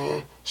know what I'm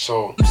saying?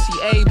 So, you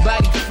see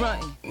everybody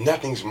fronting.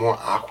 Nothing's more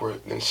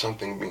awkward than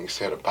something being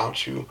said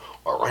about you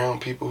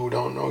around people who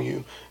don't know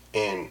you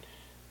and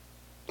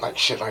like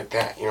shit like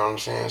that. You know what I'm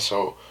saying?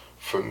 So,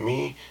 for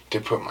me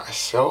to put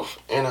myself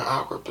in an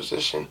awkward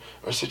position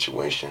or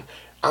situation,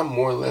 I'm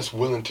more or less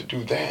willing to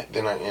do that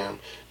than I am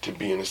to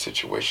be in a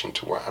situation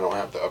to where I don't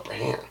have the upper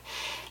hand.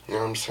 You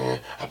know what I'm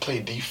saying? I play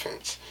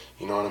defense.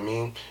 You know what I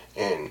mean?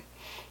 And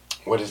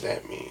what does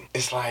that mean?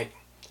 It's like,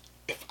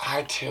 if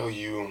I tell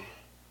you,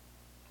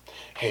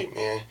 hey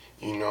man,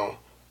 you know,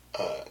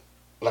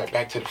 like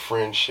back to the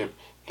friendship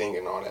thing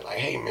and all that, like,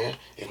 hey man,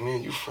 if me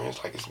and you friends,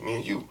 like it's me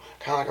and you,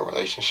 kind of like a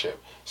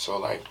relationship. So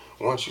like,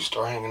 once you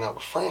start hanging out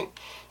with Frank,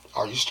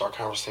 or you start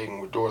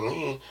conversating with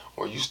Dorleen,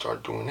 or you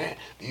start doing that,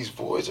 these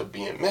voids are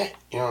being met.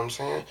 You know what I'm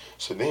saying?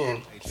 So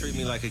then, They treat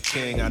me like a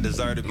king. I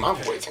deserve to be. My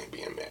voids ain't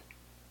being met.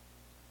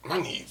 My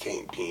needs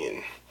ain't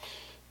being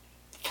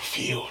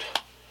fulfilled.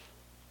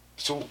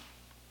 So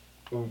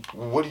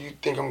what do you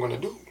think I'm gonna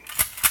do?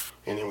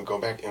 And then we go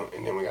back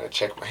and then we gotta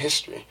check my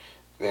history.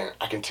 Then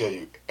I can tell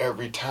you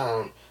every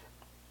time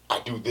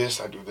I do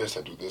this, I do this,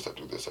 I do this, I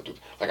do this, I do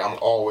this. Like, I'm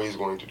always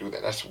going to do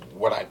that. That's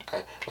what I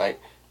like.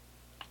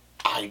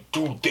 I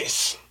do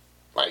this.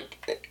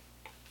 Like,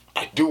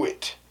 I do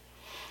it.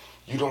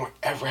 You don't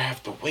ever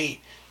have to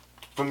wait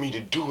for me to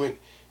do it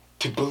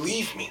to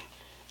believe me.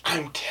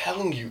 I'm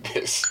telling you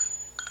this.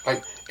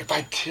 Like, if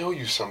I tell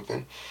you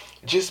something,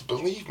 just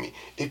believe me.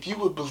 If you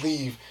would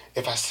believe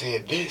if I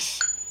said this,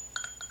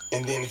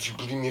 and then if you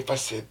believe me if I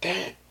said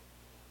that,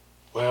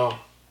 well,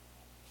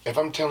 if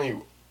I'm telling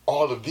you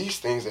all of these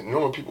things that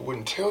normal people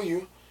wouldn't tell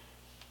you,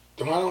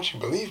 then why don't you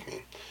believe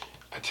me?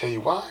 I tell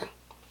you why.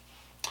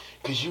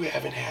 Because you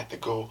haven't had to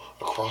go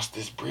across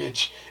this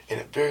bridge in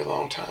a very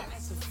long time.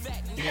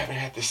 You haven't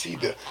had to see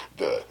the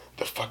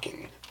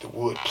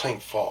wood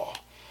plank fall.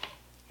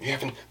 You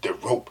haven't, the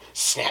rope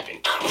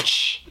snapping.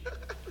 You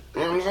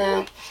know what I'm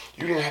saying?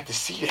 You didn't have to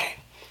see that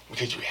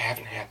because you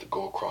haven't had to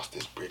go across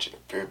this bridge in a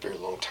very, very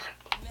long time.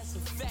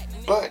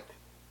 But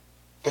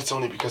that's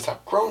only because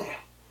I've grown.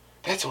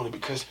 That's only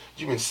because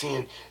you've been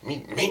seeing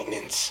me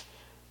maintenance.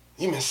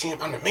 You've been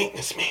seeing I'm the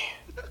maintenance man.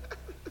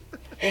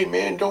 Hey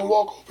man, don't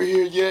walk over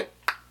here yet.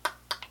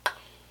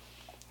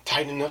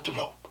 Tightening up the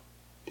rope.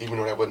 Even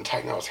though that wasn't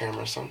tight, I was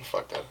hammering something.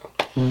 Fuck that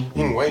up.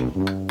 Anyway,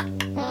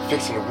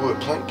 fixing the wood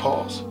plank,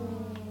 pause.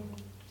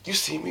 You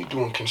see me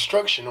doing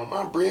construction on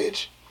my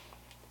bridge,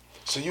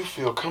 so you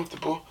feel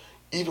comfortable,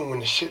 even when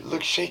the shit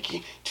looks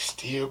shaky, to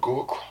still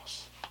go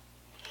across.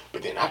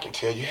 But then I can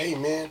tell you, hey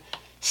man,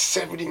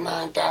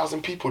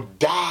 79,000 people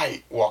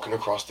died walking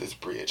across this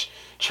bridge,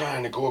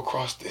 trying to go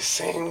across the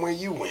same way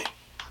you went.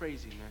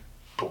 Crazy, man.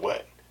 But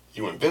what?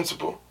 You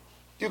invincible?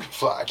 You can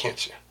fly,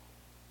 can't you?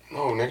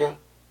 No, nigga.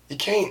 You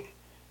can't.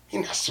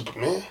 You're not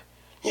Superman.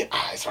 Your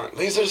eyes aren't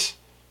lasers.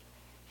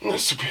 You're not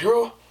a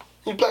superhero.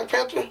 You Black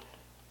Panther?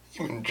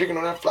 You been drinking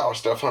on that flower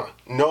stuff, huh?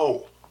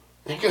 No.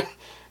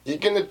 You're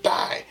gonna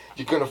die.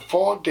 You're gonna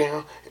fall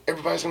down, and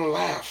everybody's gonna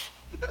laugh.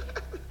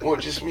 Well,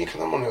 just me,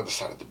 because I'm on the other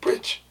side of the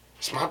bridge.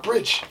 It's my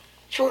bridge.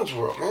 Jordan's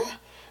World, man.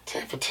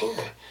 10 for 10.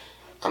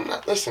 I'm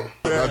not, listen.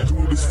 I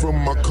do this for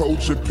my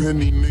culture,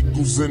 penny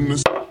nickels in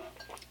the...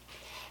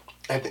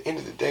 At the end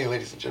of the day,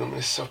 ladies and gentlemen,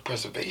 it's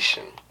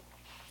self-preservation.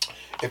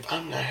 if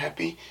I'm not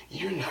happy,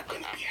 you're not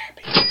gonna be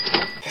happy.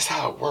 That's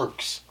how it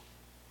works.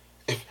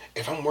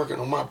 If I'm working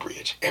on my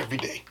bridge every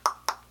day,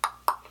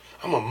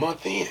 I'm a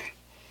month in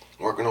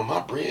working on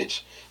my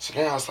bridge. So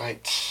now it's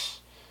like,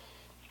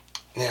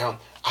 now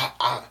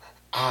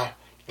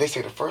they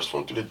say the first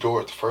one through the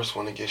door is the first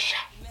one to get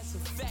shot,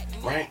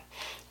 right?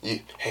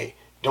 Hey,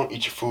 don't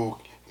eat your food.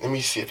 Let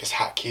me see if it's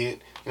hot,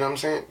 kid. You know what I'm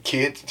saying?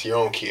 Kids, it's your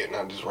own kid,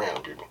 not just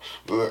random people.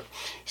 But look,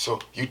 so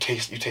you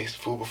taste the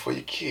food before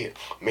your kid.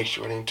 Make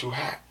sure it ain't too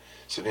hot.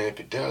 So then if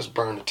it does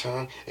burn the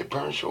tongue, it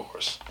burns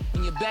yours.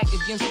 When you're back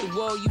against the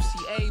wall, you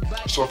see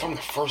everybody. So if I'm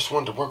the first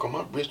one to work on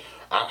my bridge,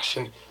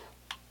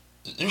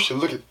 you should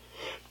look at.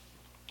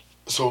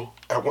 So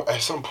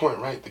at some point,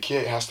 right, the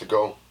kid has to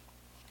go,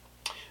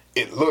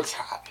 it looks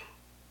hot.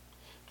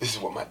 This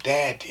is what my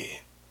dad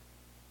did.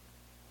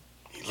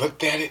 He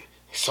looked at it,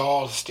 he saw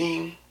all the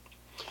steam,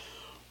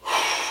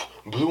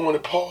 blew on the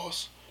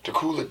pause to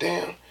cool it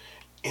down,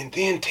 and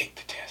then take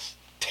the test.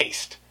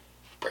 Taste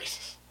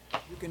braces.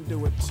 You can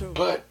do it too.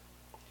 But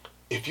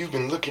if you've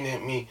been looking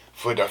at me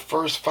for the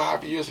first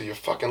 5 years of your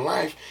fucking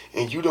life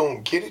and you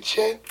don't get it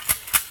yet,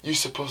 you're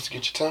supposed to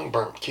get your tongue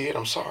burnt, kid.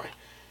 I'm sorry.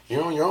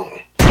 You're on your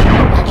own.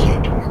 I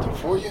can't do nothing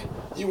for you.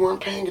 You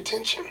weren't paying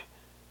attention.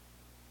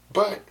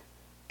 But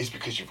it's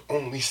because you've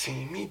only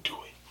seen me do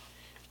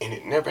it. And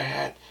it never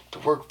had to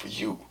work for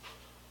you.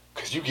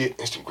 Because you get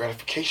instant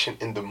gratification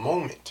in the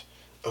moment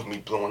of me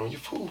blowing on your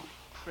food.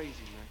 Crazy,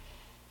 man.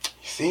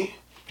 You see?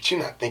 But you're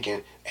not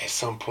thinking at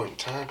some point in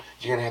time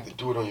you're going to have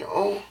to do it on your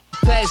own.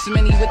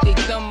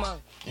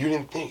 You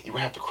didn't think you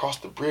would have to cross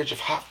the bridge of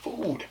hot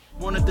food.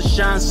 Wanted to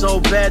shine so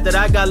bad that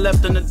I got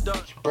left in the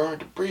dark. You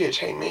burned the bridge.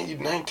 Hey, man, you're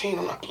 19.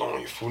 I'm not blowing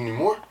on your food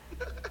anymore.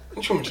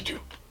 What you want me to do?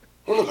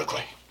 What do I look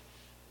like?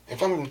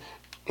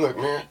 Look,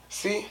 man,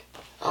 see?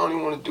 I don't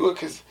even want to do it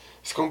because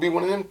it's going to be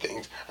one of them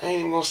things. I ain't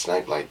even going to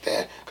snipe like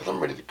that because I'm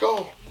ready to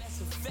go.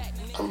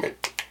 I'm ready.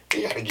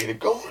 They got to get it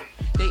going.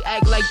 They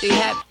act like they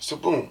have. So,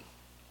 boom.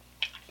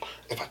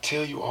 If I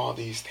tell you all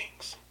these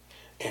things,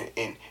 and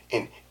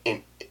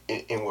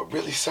what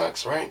really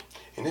sucks, right?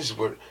 And this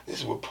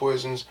is what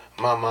poisons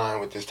my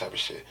mind with this type of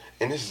shit.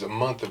 And this is a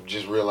month of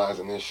just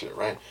realizing this shit,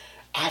 right?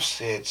 I've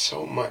said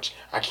so much.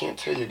 I can't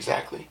tell you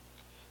exactly.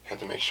 I have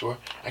to make sure.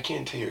 I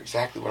can't tell you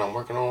exactly what I'm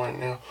working on right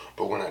now,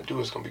 but when I do,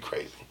 it's gonna be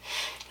crazy.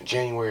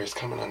 January is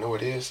coming. I know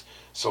it is.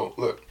 So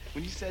look.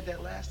 When you said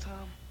that last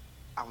time,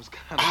 I was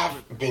kind of.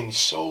 I've been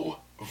so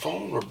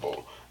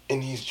vulnerable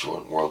in these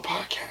Jordan World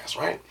podcasts,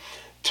 right?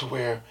 To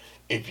where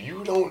if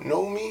you don't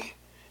know me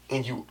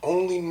and you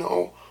only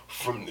know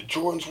from the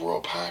Jordan's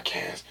World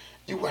podcast,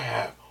 you will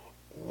have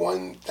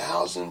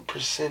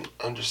 1,000%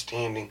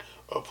 understanding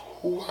of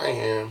who I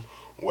am,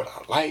 what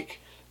I like,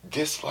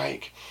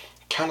 dislike,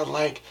 kind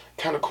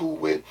of cool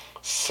with,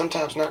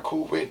 sometimes not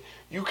cool with.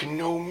 You can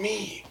know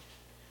me.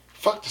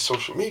 Fuck the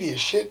social media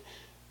shit.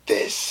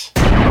 This,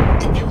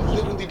 if you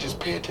literally just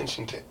pay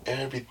attention to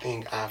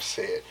everything I've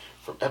said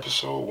from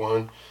episode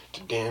 1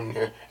 to damn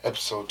near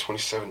episode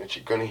 27 that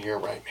you're gonna hear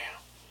right now,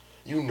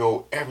 you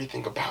know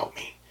everything about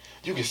me.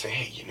 You can say,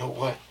 hey, you know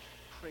what?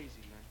 Crazy,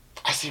 man.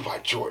 I see why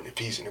Jordan, if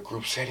he's in a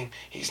group setting,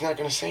 he's not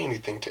gonna say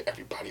anything to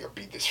everybody or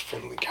be this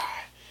friendly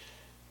guy.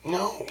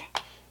 No.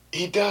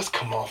 He does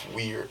come off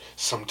weird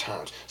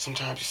sometimes.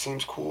 Sometimes he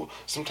seems cool,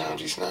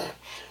 sometimes he's not.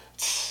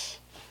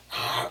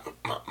 My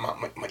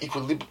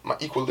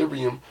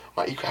equilibrium,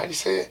 how do you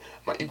say it?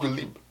 My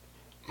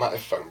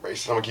fucking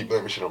braces. I'm gonna keep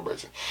blaming shit on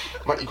braces.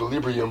 My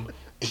equilibrium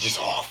is just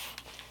off.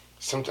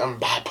 Sometimes I'm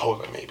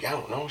bipolar, maybe. I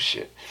don't know,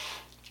 shit.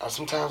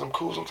 Sometimes I'm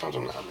cool, sometimes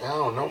I'm not. I mean, I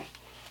don't know.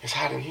 It's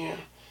hot in here.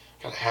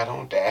 Got a hat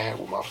on, dad hat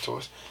with my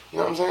toys. You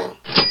know what I'm saying?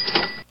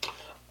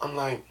 I'm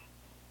like,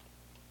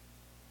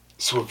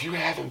 so if you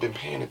haven't been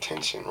paying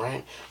attention,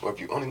 right? Or if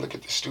you only look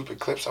at the stupid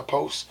clips I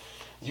post,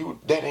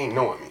 that ain't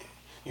knowing me.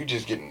 You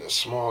just getting a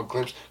small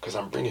glimpse because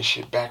I'm bringing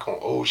shit back on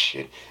old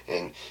shit.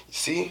 And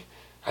see,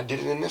 I did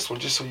it in this one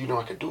just so you know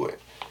I could do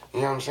it. You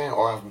know what I'm saying?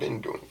 Or I've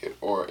been doing it.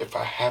 Or if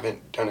I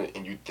haven't done it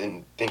and you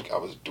didn't think I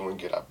was doing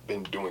it, I've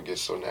been doing it,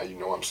 so now you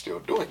know I'm still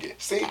doing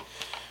it. See?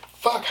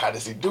 Fuck, how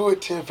does he do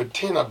it? 10 for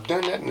 10. I've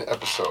done that in the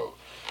episode.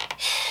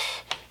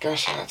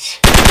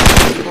 Gunshots.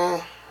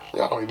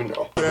 Y'all don't even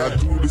know. I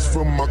do this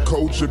for my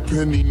culture,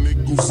 penny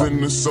nickels in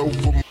the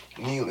sofa.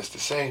 Needless to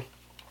say,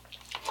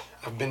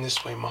 I've been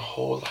this way my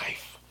whole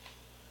life.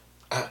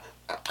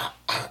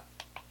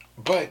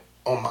 But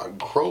on my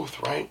growth,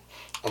 right?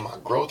 On my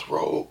growth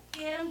road,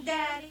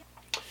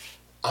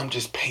 I'm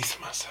just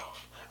pacing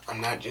myself. I'm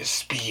not just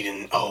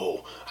speeding.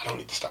 Oh, I don't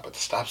need to stop at the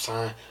stop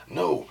sign.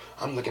 No,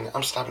 I'm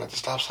stopping at the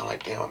stop sign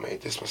like, damn, I made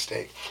this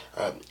mistake.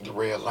 The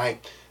red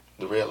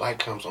light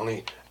comes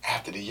only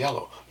after the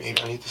yellow.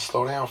 Maybe I need to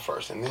slow down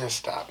first and then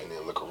stop and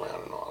then look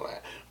around and all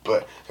that.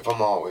 But if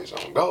I'm always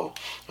on go,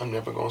 I'm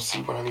never gonna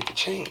see what I need to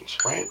change,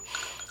 right?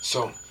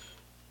 So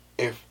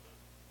if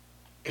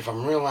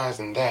I'm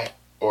realizing that,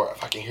 or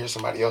if I can hear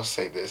somebody else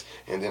say this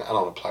and then I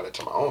don't apply that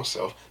to my own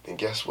self, then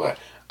guess what?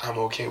 I'm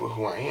okay with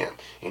who I am.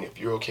 And if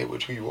you're okay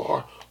with who you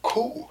are,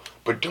 cool.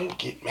 But don't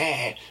get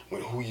mad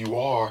when who you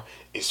are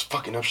is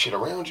fucking up shit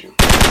around you.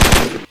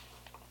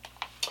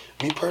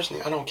 Me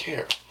personally, I don't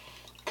care.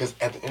 Because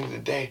at the end of the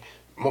day,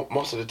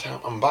 most of the time,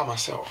 I'm by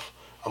myself.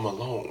 I'm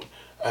alone.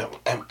 When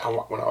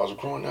I was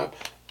growing up,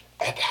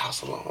 at the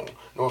house alone,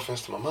 no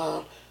offense to my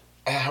mom,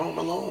 at home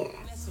alone.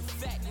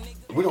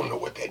 We don't know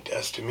what that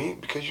does to me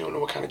because you don't know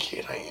what kind of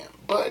kid I am.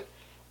 But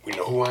we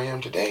know who I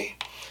am today.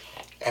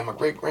 At my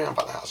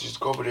great-grandfather's house, I used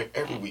to go over there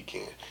every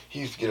weekend. He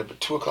used to get up at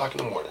 2 o'clock in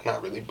the morning.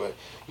 Not really, but,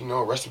 you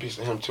know, rest in peace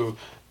to him, too.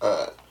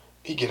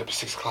 He'd get up at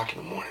 6 o'clock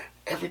in the morning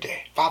every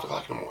day, 5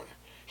 o'clock in the morning.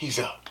 He's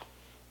up.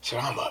 So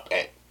I'm up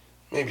at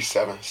maybe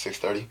 7,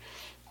 6:30.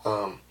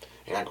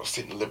 And I go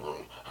sit in the living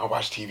room. I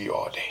watch TV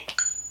all day.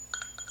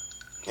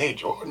 Hey,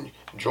 Jordan,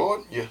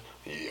 you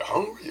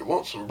hungry? You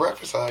want some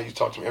breakfast? I used to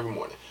talk to him every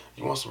morning.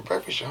 You want some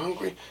breakfast? You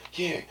hungry?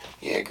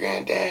 Yeah,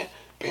 granddad.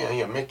 Bam,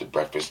 yeah, make the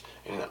breakfast,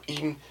 and I'm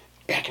eating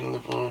back in the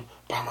living room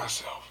by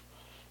myself.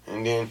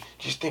 And then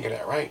just think of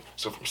that, right?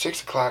 So from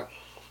 6 o'clock,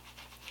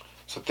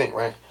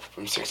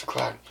 from 6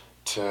 o'clock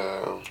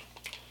to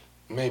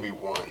maybe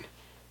 1,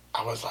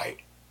 I was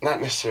like, not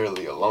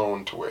necessarily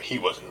alone to where he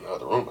wasn't in the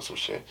other room or some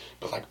shit,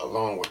 but like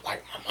alone with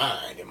like my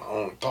mind and my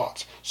own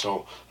thoughts.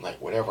 So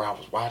like whatever I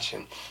was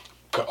watching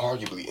could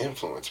arguably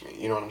influence me,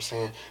 you know what I'm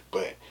saying?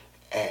 But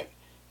at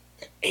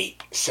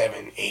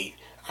 7, 8,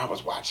 I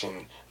was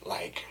watching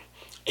like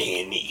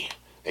A&E.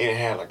 They didn't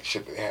have like the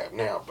shit that they have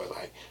now, but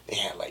like they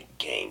had like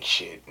gang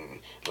shit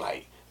and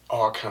like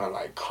all kind of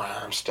like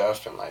crime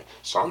stuff, and like,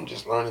 so I'm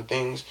just learning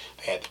things.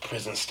 They had the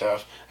prison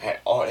stuff. I had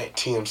all that.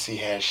 TMC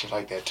had shit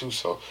like that too.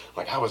 So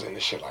like I was into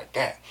shit like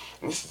that.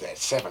 And this is at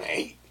 7 or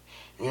 8.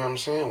 You know what I'm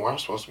saying? Where I'm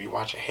supposed to be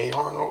watching Hey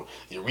Arnold,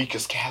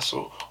 Eureka's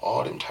Castle,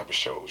 all them type of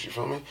shows. You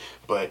feel me?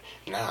 But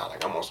nah,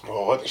 like I'm on some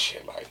whole other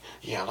shit. Like,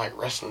 yeah, I like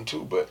wrestling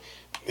too, but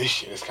this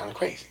shit is kind of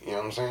crazy. You know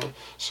what I'm saying?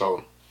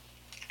 So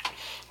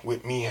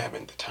with me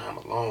having the time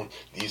alone,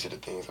 these are the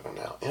things that are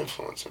now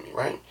influencing me,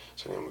 right?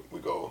 So then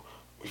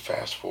we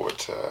fast forward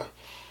to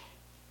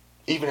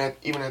even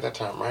at that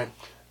time, right?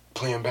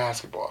 Playing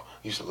basketball.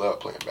 I used to love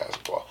playing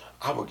basketball.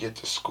 I would get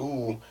to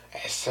school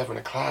at 7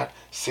 o'clock,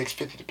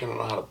 6:50, depending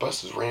on how the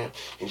buses ran,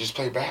 and just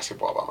play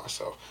basketball by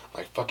myself,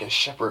 like fucking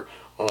Shepherd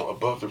on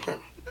above the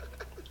rim.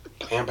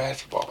 Playing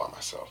basketball by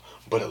myself,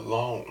 but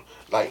alone.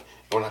 Like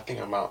when I think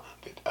about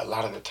a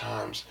lot of the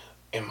times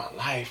in my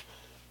life,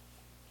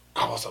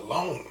 I was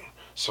alone.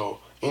 So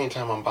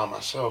anytime I'm by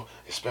myself,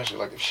 especially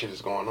like if shit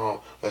is going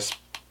on, let's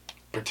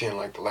pretend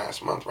like the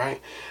last month,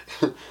 right?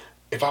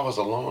 If I was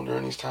alone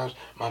during these times,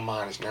 my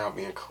mind is now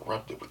being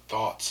corrupted with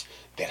thoughts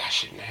that I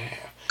shouldn't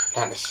have.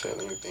 Not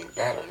necessarily anything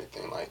bad or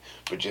anything like,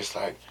 but just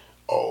like,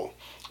 oh,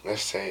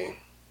 let's say,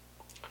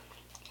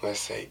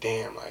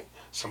 damn, like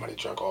somebody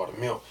drank all the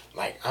milk.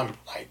 Like I'm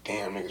like,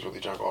 damn, niggas really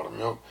drank all the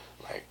milk.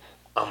 Like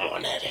I'm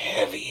on that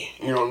heavy.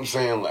 You know what I'm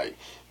saying? Like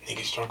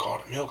niggas drank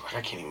all the milk. Like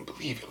I can't even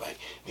believe it. Like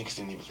niggas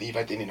didn't even believe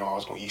I didn't know I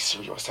was gonna eat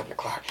cereal at 7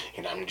 o'clock.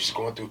 And I'm just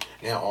going through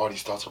now all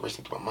these thoughts are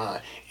racing through my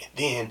mind. And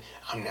then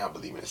I'm now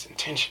believing it's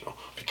intentional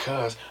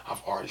because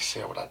I've already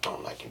said what I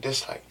don't like and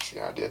dislike. See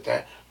how I did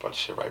that? Brought the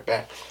shit right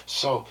back.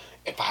 So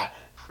if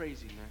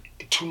crazy,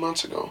 man. 2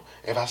 months ago,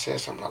 if I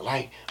said something I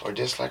like or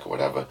dislike or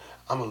whatever,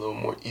 I'm a little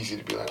more easy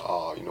to be like,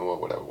 oh, you know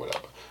what, whatever.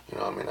 You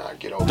know what I mean? I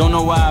get over. Don't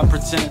know why I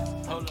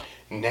pretend. Hold up.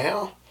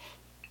 Now,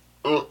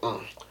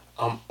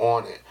 I'm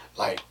on it.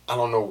 Like, I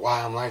don't know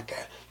why I'm like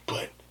that,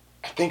 but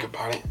I think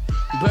about it.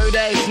 Bird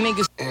ass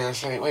niggas. And I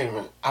say, wait a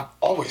minute, I've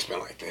always been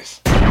like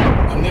this.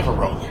 I'm never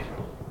rolling.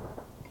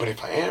 But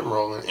if I am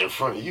rolling in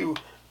front of you,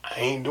 I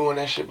ain't doing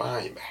that shit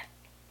behind your back.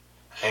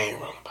 I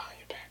ain't rolling behind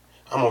your back.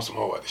 I'm on some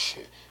whole other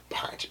shit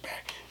behind your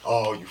back.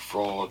 Oh, you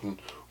fraud and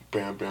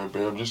bam, bam,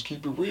 bam, just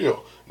keep it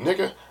real.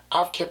 Nigga,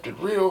 I've kept it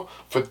real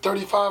for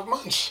 35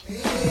 months.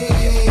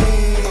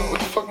 What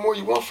the fuck more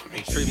you want from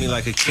me? Treat me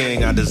like a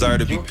king, I deserve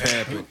to be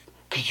pampered.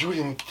 Because you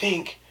didn't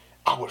think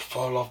I would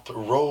fall off the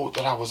road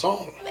that I was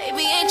on.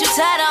 Baby, ain't you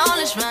tired of all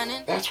this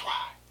running? That's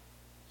why.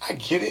 I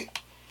get it.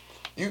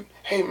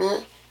 Hey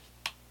man,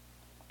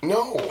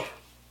 no.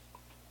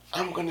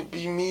 I'm going to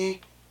be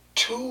me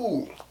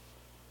too.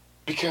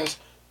 Because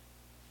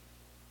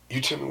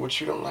you tell me what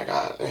you don't like,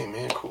 hey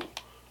man, cool.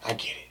 I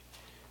get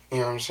it. You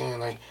know what I'm saying?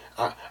 Like,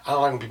 I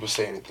don't like when people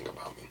say anything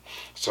about me.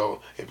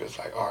 So if it's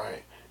like, all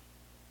right,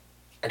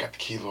 I got the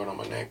keylord on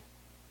my neck,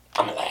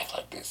 I'm gonna laugh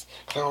like this.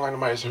 Cause I don't like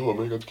nobody to say, oh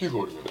man, you got the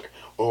keylord on your neck.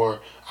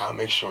 Or I'll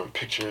make sure in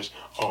pictures,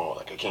 oh,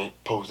 like I can't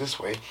pose this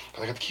way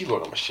cause I got the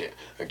keylord on my shit.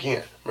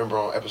 Again, remember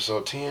on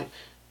episode 10,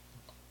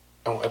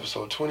 on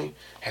episode 20,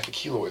 I had the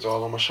keylords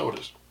all on my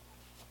shoulders.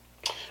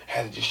 I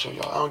had to just show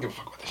y'all, I don't give a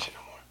fuck about that shit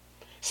no more.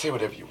 Say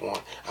whatever you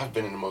want. I've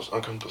been in the most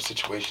uncomfortable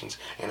situations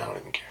and I don't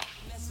even care.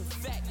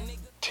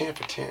 10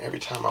 for 10 every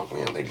time I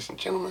win, ladies and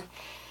gentlemen.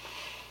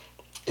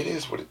 It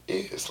is what it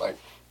is. Like,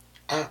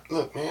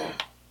 look, man,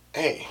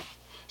 hey.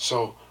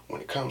 So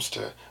when it comes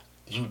to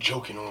you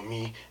joking on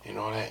me and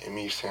all that, and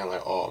me saying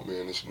like, oh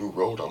man, this new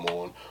road I'm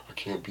on, I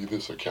can't be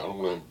this, I don't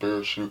want to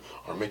embarrass you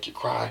or make you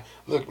cry.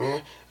 Look,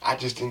 man, I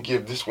just didn't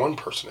give this one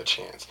person a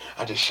chance.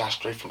 I just shot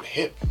straight from the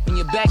hip. When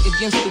you're back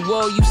against the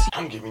wall, you see.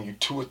 I'm giving you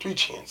 2 or 3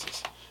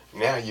 chances.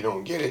 Now you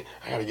don't get it,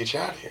 I gotta get you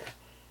out of here.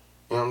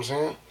 You know what I'm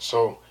saying?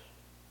 So,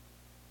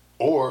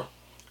 or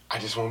I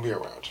just won't be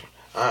around you.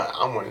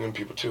 I'm one of them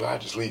people too. I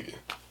just leave you.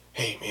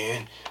 Hey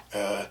man,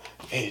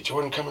 hey,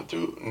 Jordan coming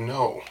through?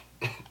 No.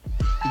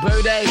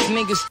 Bird ass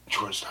niggas.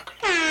 Jordan's not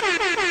gonna.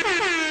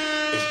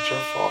 Is it your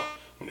fault?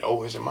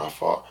 No. Is it my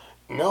fault?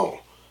 No.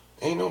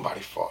 Ain't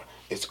nobody's fault.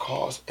 It's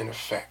cause and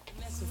effect.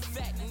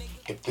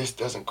 If this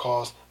doesn't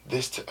cause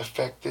this to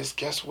affect this,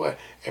 guess what?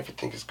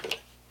 Everything is good.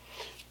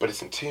 But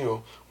it's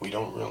until we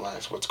don't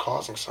realize what's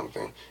causing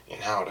something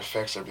and how it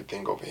affects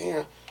everything over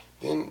here,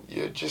 then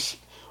you're just,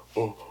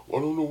 oh, I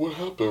don't know what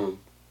happened.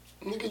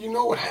 Nigga, you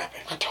know what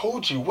happened. I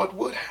told you what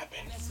would happen.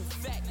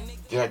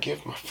 Did I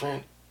give my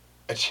friend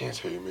a chance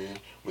here, man,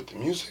 with the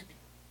music?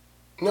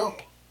 No,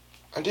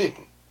 I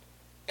didn't.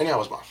 And that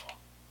was my fault.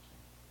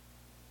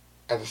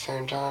 At the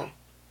same time,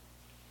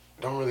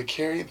 I don't really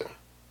care either.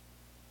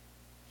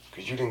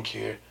 Because you didn't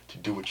care to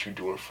do what you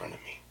do in front of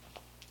me.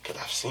 Because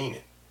I've seen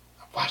it.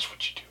 I've watched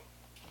what you do.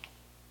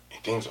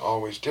 And things are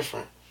always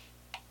different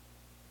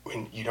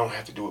when you don't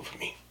have to do it for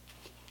me.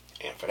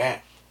 And for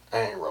that,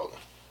 I ain't rolling.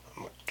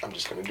 I'm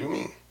just going to do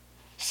me.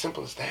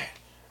 Simple as that.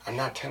 I'm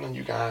not telling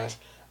you guys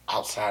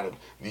outside of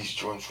these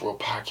Jordan's World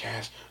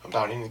podcasts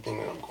about anything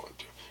that I'm going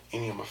through,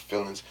 any of my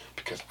feelings,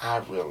 because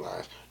I've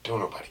realized don't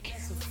nobody care.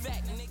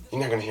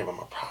 You're not going to hear about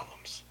my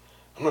problems.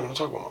 I'm not going to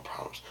talk about my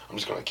problems. I'm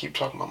just going to keep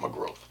talking about my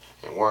growth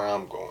and where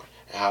I'm going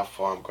and how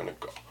far I'm going to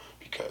go.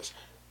 Because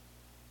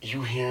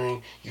you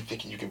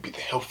thinking you can be the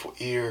helpful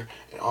ear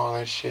and all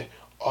that shit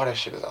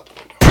is out the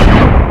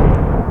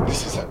window.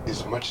 This is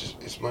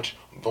as much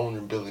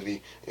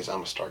vulnerability as I'm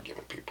going to start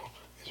giving people.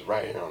 It's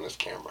right here on this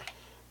camera.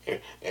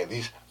 At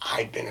least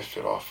I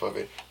benefit off of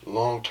it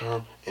long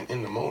term and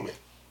in the moment.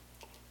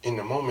 In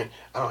the moment,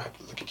 I don't have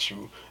to look at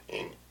you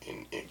and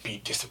be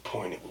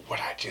disappointed with what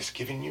I just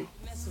given you.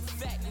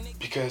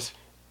 Because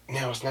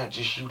now it's not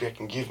just you that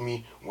can give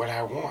me what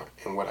I want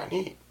and what I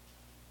need.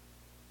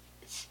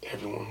 It's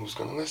everyone who's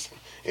going to listen.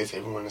 It's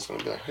everyone that's going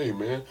to be like, hey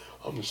man,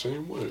 I'm the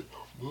same way,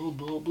 blah,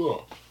 blah,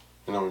 blah.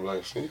 And I'm going to be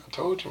like, see, I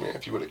told you, man,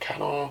 if you would have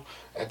caught on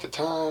at the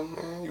time,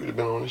 man, you would have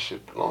been on this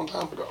shit a long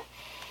time ago.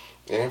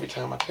 And every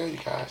time I tell you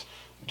guys,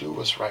 do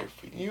what's right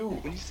for you.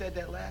 When you said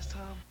that last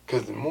time?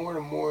 Because the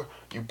more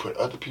you put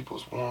other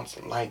people's wants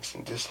and likes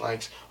and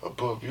dislikes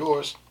above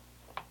yours,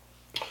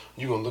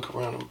 you're going to look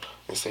around them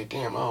and say,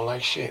 damn, I don't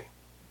like shit.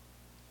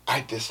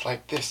 I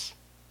dislike this.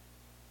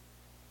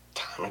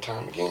 Time and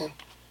time again.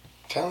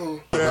 I'm telling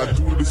you. I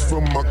do this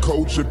for my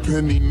culture,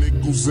 penny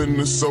nickels in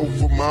the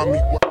sofa, mommy.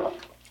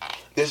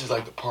 This is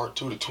like the part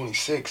 2 to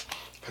 26,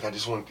 because I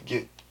just wanted to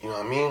get, you know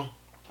what I mean?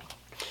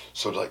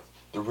 So like,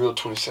 the real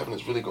 27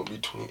 is really going to be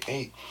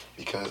 28,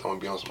 because I'm going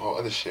to be on some whole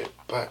other shit.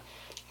 But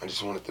I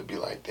just wanted to be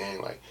like,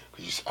 dang, like,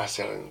 because I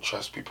said I didn't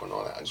trust people and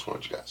all that. I just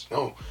wanted you guys to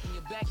know.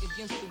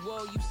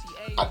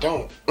 I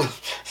don't.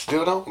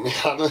 Still don't,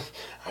 man.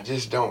 I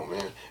just don't,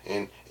 man.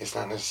 And it's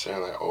not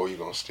necessarily like, oh, you're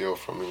going to steal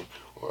from me,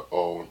 or,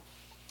 oh,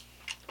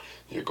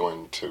 you're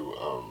going to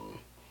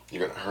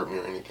hurt me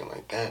or anything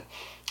like that.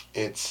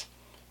 It's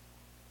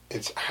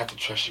I have to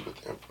trust you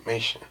with the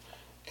information.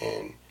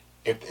 And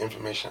if the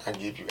information I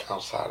give you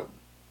outside of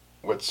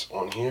what's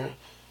on here,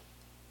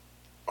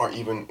 or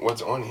even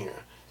what's on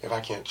here, if I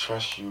can't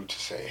trust you to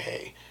say,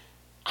 hey,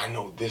 I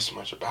know this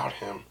much about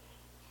him,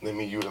 let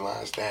me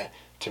utilize that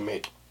to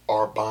make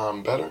our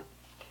bond better,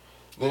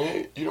 then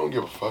hey, you don't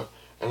give a fuck,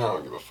 and I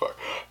don't give a fuck.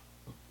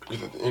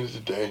 Because at the end of the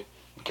day,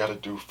 you gotta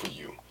do for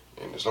you.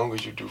 And as long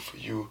as you do for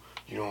you,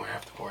 you don't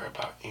have to worry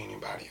about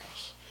anybody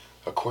else.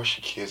 Of course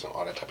your kids and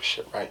all that type of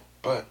shit, right?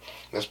 But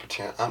let's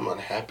pretend I'm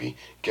unhappy.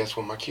 Guess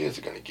what my kids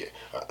are gonna get?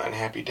 An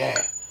unhappy dad.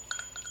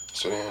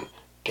 So then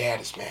dad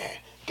is mad.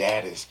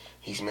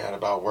 He's mad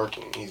about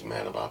working. He's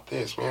mad about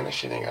this. Man, that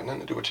shit ain't got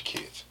nothing to do with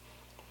your kids.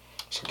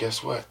 So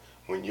guess what?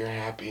 When you're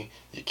happy,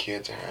 your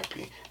kids are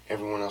happy,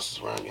 everyone else is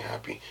around you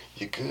happy,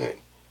 you're good.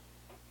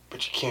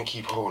 But you can't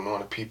keep holding on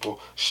to people,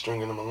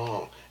 stringing them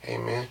along. Hey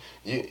man,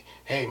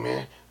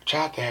 I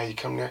tried to have you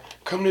come there.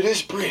 Come to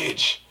this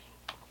bridge.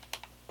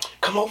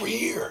 Come over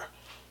here.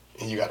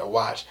 And you gotta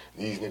watch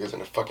these niggas in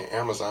the fucking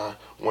Amazon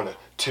want to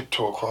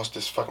tiptoe across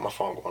this fucking, my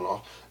phone going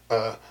off.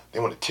 They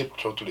want to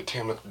tiptoe through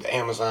the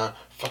Amazon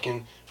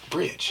fucking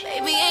bridge.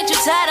 Baby, ain't you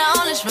tired of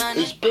all this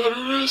running? It's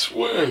better this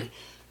way.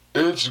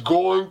 It's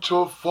going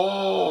to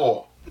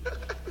fall.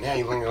 Now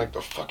you're looking like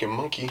the fucking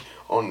monkey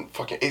on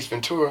fucking Ace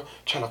Ventura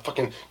trying to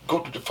fucking go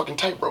through the fucking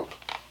tightrope.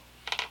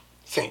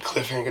 This ain't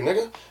cliffhanger,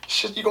 nigga.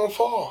 Shit, you gonna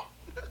fall.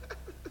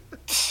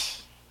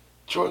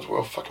 Jordan's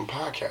World fucking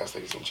podcast,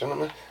 ladies and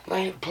gentlemen. Not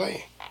here to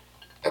play.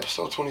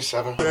 Episode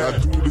 27. I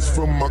do this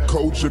for my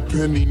culture,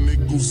 penny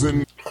nickels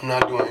in. I'm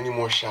not doing any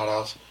more shout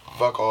outs.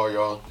 Fuck all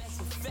y'all.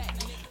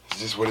 It's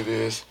just what it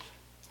is.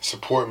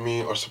 Support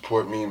me or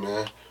support me,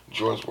 man.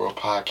 Jordan's World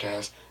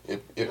podcast.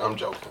 I'm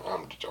joking.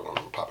 I'm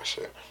popping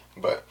shit.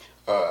 But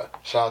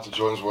shout out to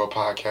Jordan's World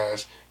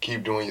podcast.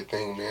 Keep doing your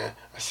thing, man.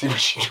 I see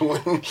what you're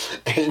doing.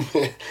 Hey,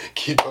 man.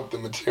 Keep up the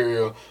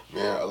material,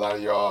 man. A lot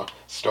of y'all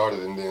started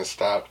and then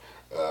stopped.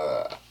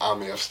 I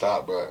may have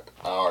stopped, but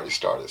I already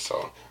started.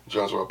 So,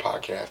 Jones World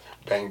Podcast,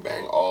 bang,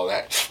 bang, all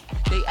that.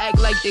 They act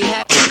like they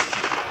have.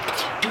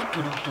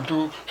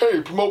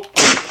 Hey, promote.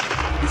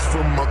 It's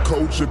from my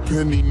culture,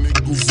 penny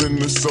nickels in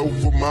the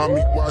sofa.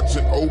 Mommy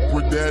watching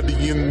Oprah,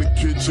 daddy in the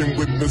kitchen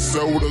with the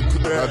soda.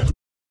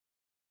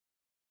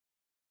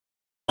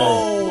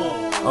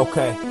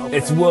 Okay,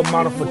 it's wood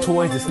model for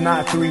toys. It's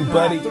not 3,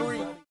 buddy.